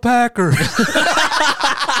all the Packers?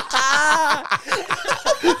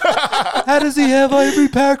 How does he have every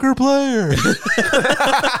Packer player?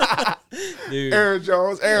 dude. Aaron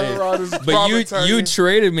Jones, Aaron Rodgers. But Robert you Tonyan.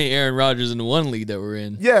 traded me Aaron Rodgers in the one league that we're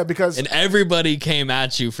in. Yeah, because And everybody came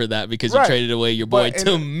at you for that because you Right. traded away your boy But-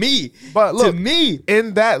 to me. but look, to me.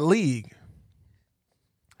 in that league,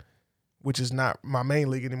 which is not my main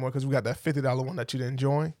league anymore because we got that $50 one that you didn't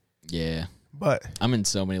join. Yeah. But I'm in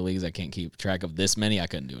so many leagues I can't keep track of this many. I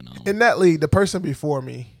couldn't do another one. in that league, the person before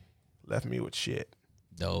me left me with shit.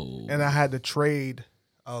 No. And I had to trade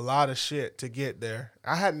a lot of shit to get there.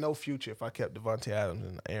 I had no future if I kept Devontae Adams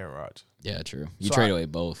and Aaron Rodgers. Yeah, true. You So trade away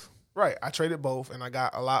both. Right. I traded both, and I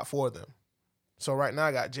got a lot for them. So right now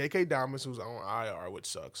I got J.K. Dobbins, who's on IR, which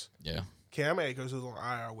sucks. Yeah. Cam Akers, who's on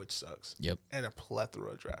IR, which sucks. Yep. And a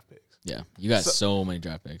plethora of draft picks. Yeah. You got so many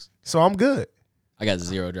draft picks. So I'm good. I got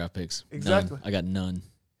 0 draft picks. Exactly. None. I got none.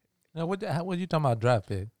 Now, what are you talking about draft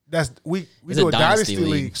pick? That's we It's do a a dynasty dynasty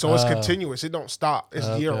league, league. so it's continuous. It don't stop. It's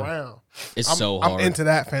Okay. year round. It's I'm, so hard. I'm into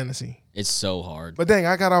that fantasy. It's so hard. But dang,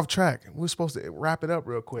 I got off track. We're supposed to wrap it up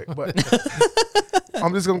real quick, but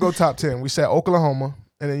I'm just gonna go top 10. We said Oklahoma,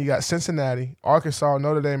 and then you got Cincinnati, Arkansas,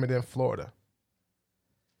 Notre Dame, and then Florida.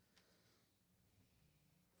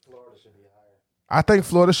 Florida should be higher. I think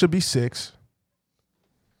Florida should be 6.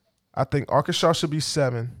 I think Arkansas should be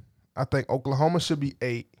 7. I think Oklahoma should be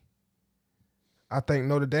 8. I think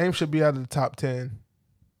Notre Dame should be out of the top 10.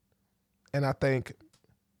 And I think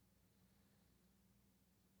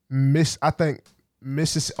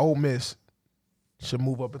Ole Miss should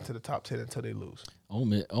move up into the top 10 until they lose.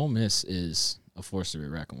 Ole Miss is a force to be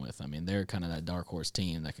reckoned with. I mean, they're kind of that dark horse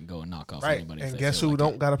team that can go and knock off Right. anybody. And guess who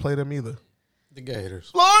don't got to play them either? The Gators.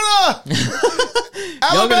 Florida!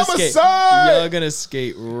 Y'all gonna Alabama skate. side! Y'all gonna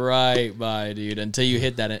skate right by, dude, until you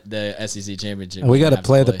hit the SEC championship. We got to have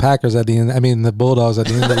play the Packers at the end. I mean, the Bulldogs at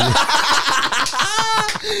the end of the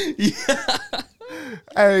year.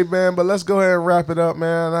 Hey, man, but let's go ahead and wrap it up,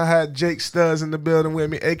 man. I had Jake Studs in the building with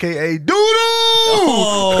me, a.k.a. Doodoo!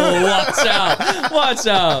 Oh, watch out. Watch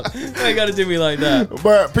out. You ain't got to do me like that.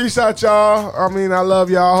 But peace out, y'all. I mean, I love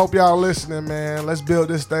y'all. I hope y'all listening, man. Let's build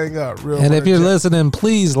this thing up. Real And if you're Jake. listening,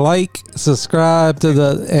 please like, subscribe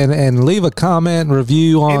to and leave a comment,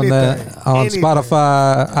 review on Anything. on Anything.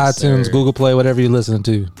 Spotify, Yes, iTunes, sir. Google Play, whatever you're listening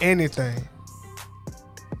to. Anything.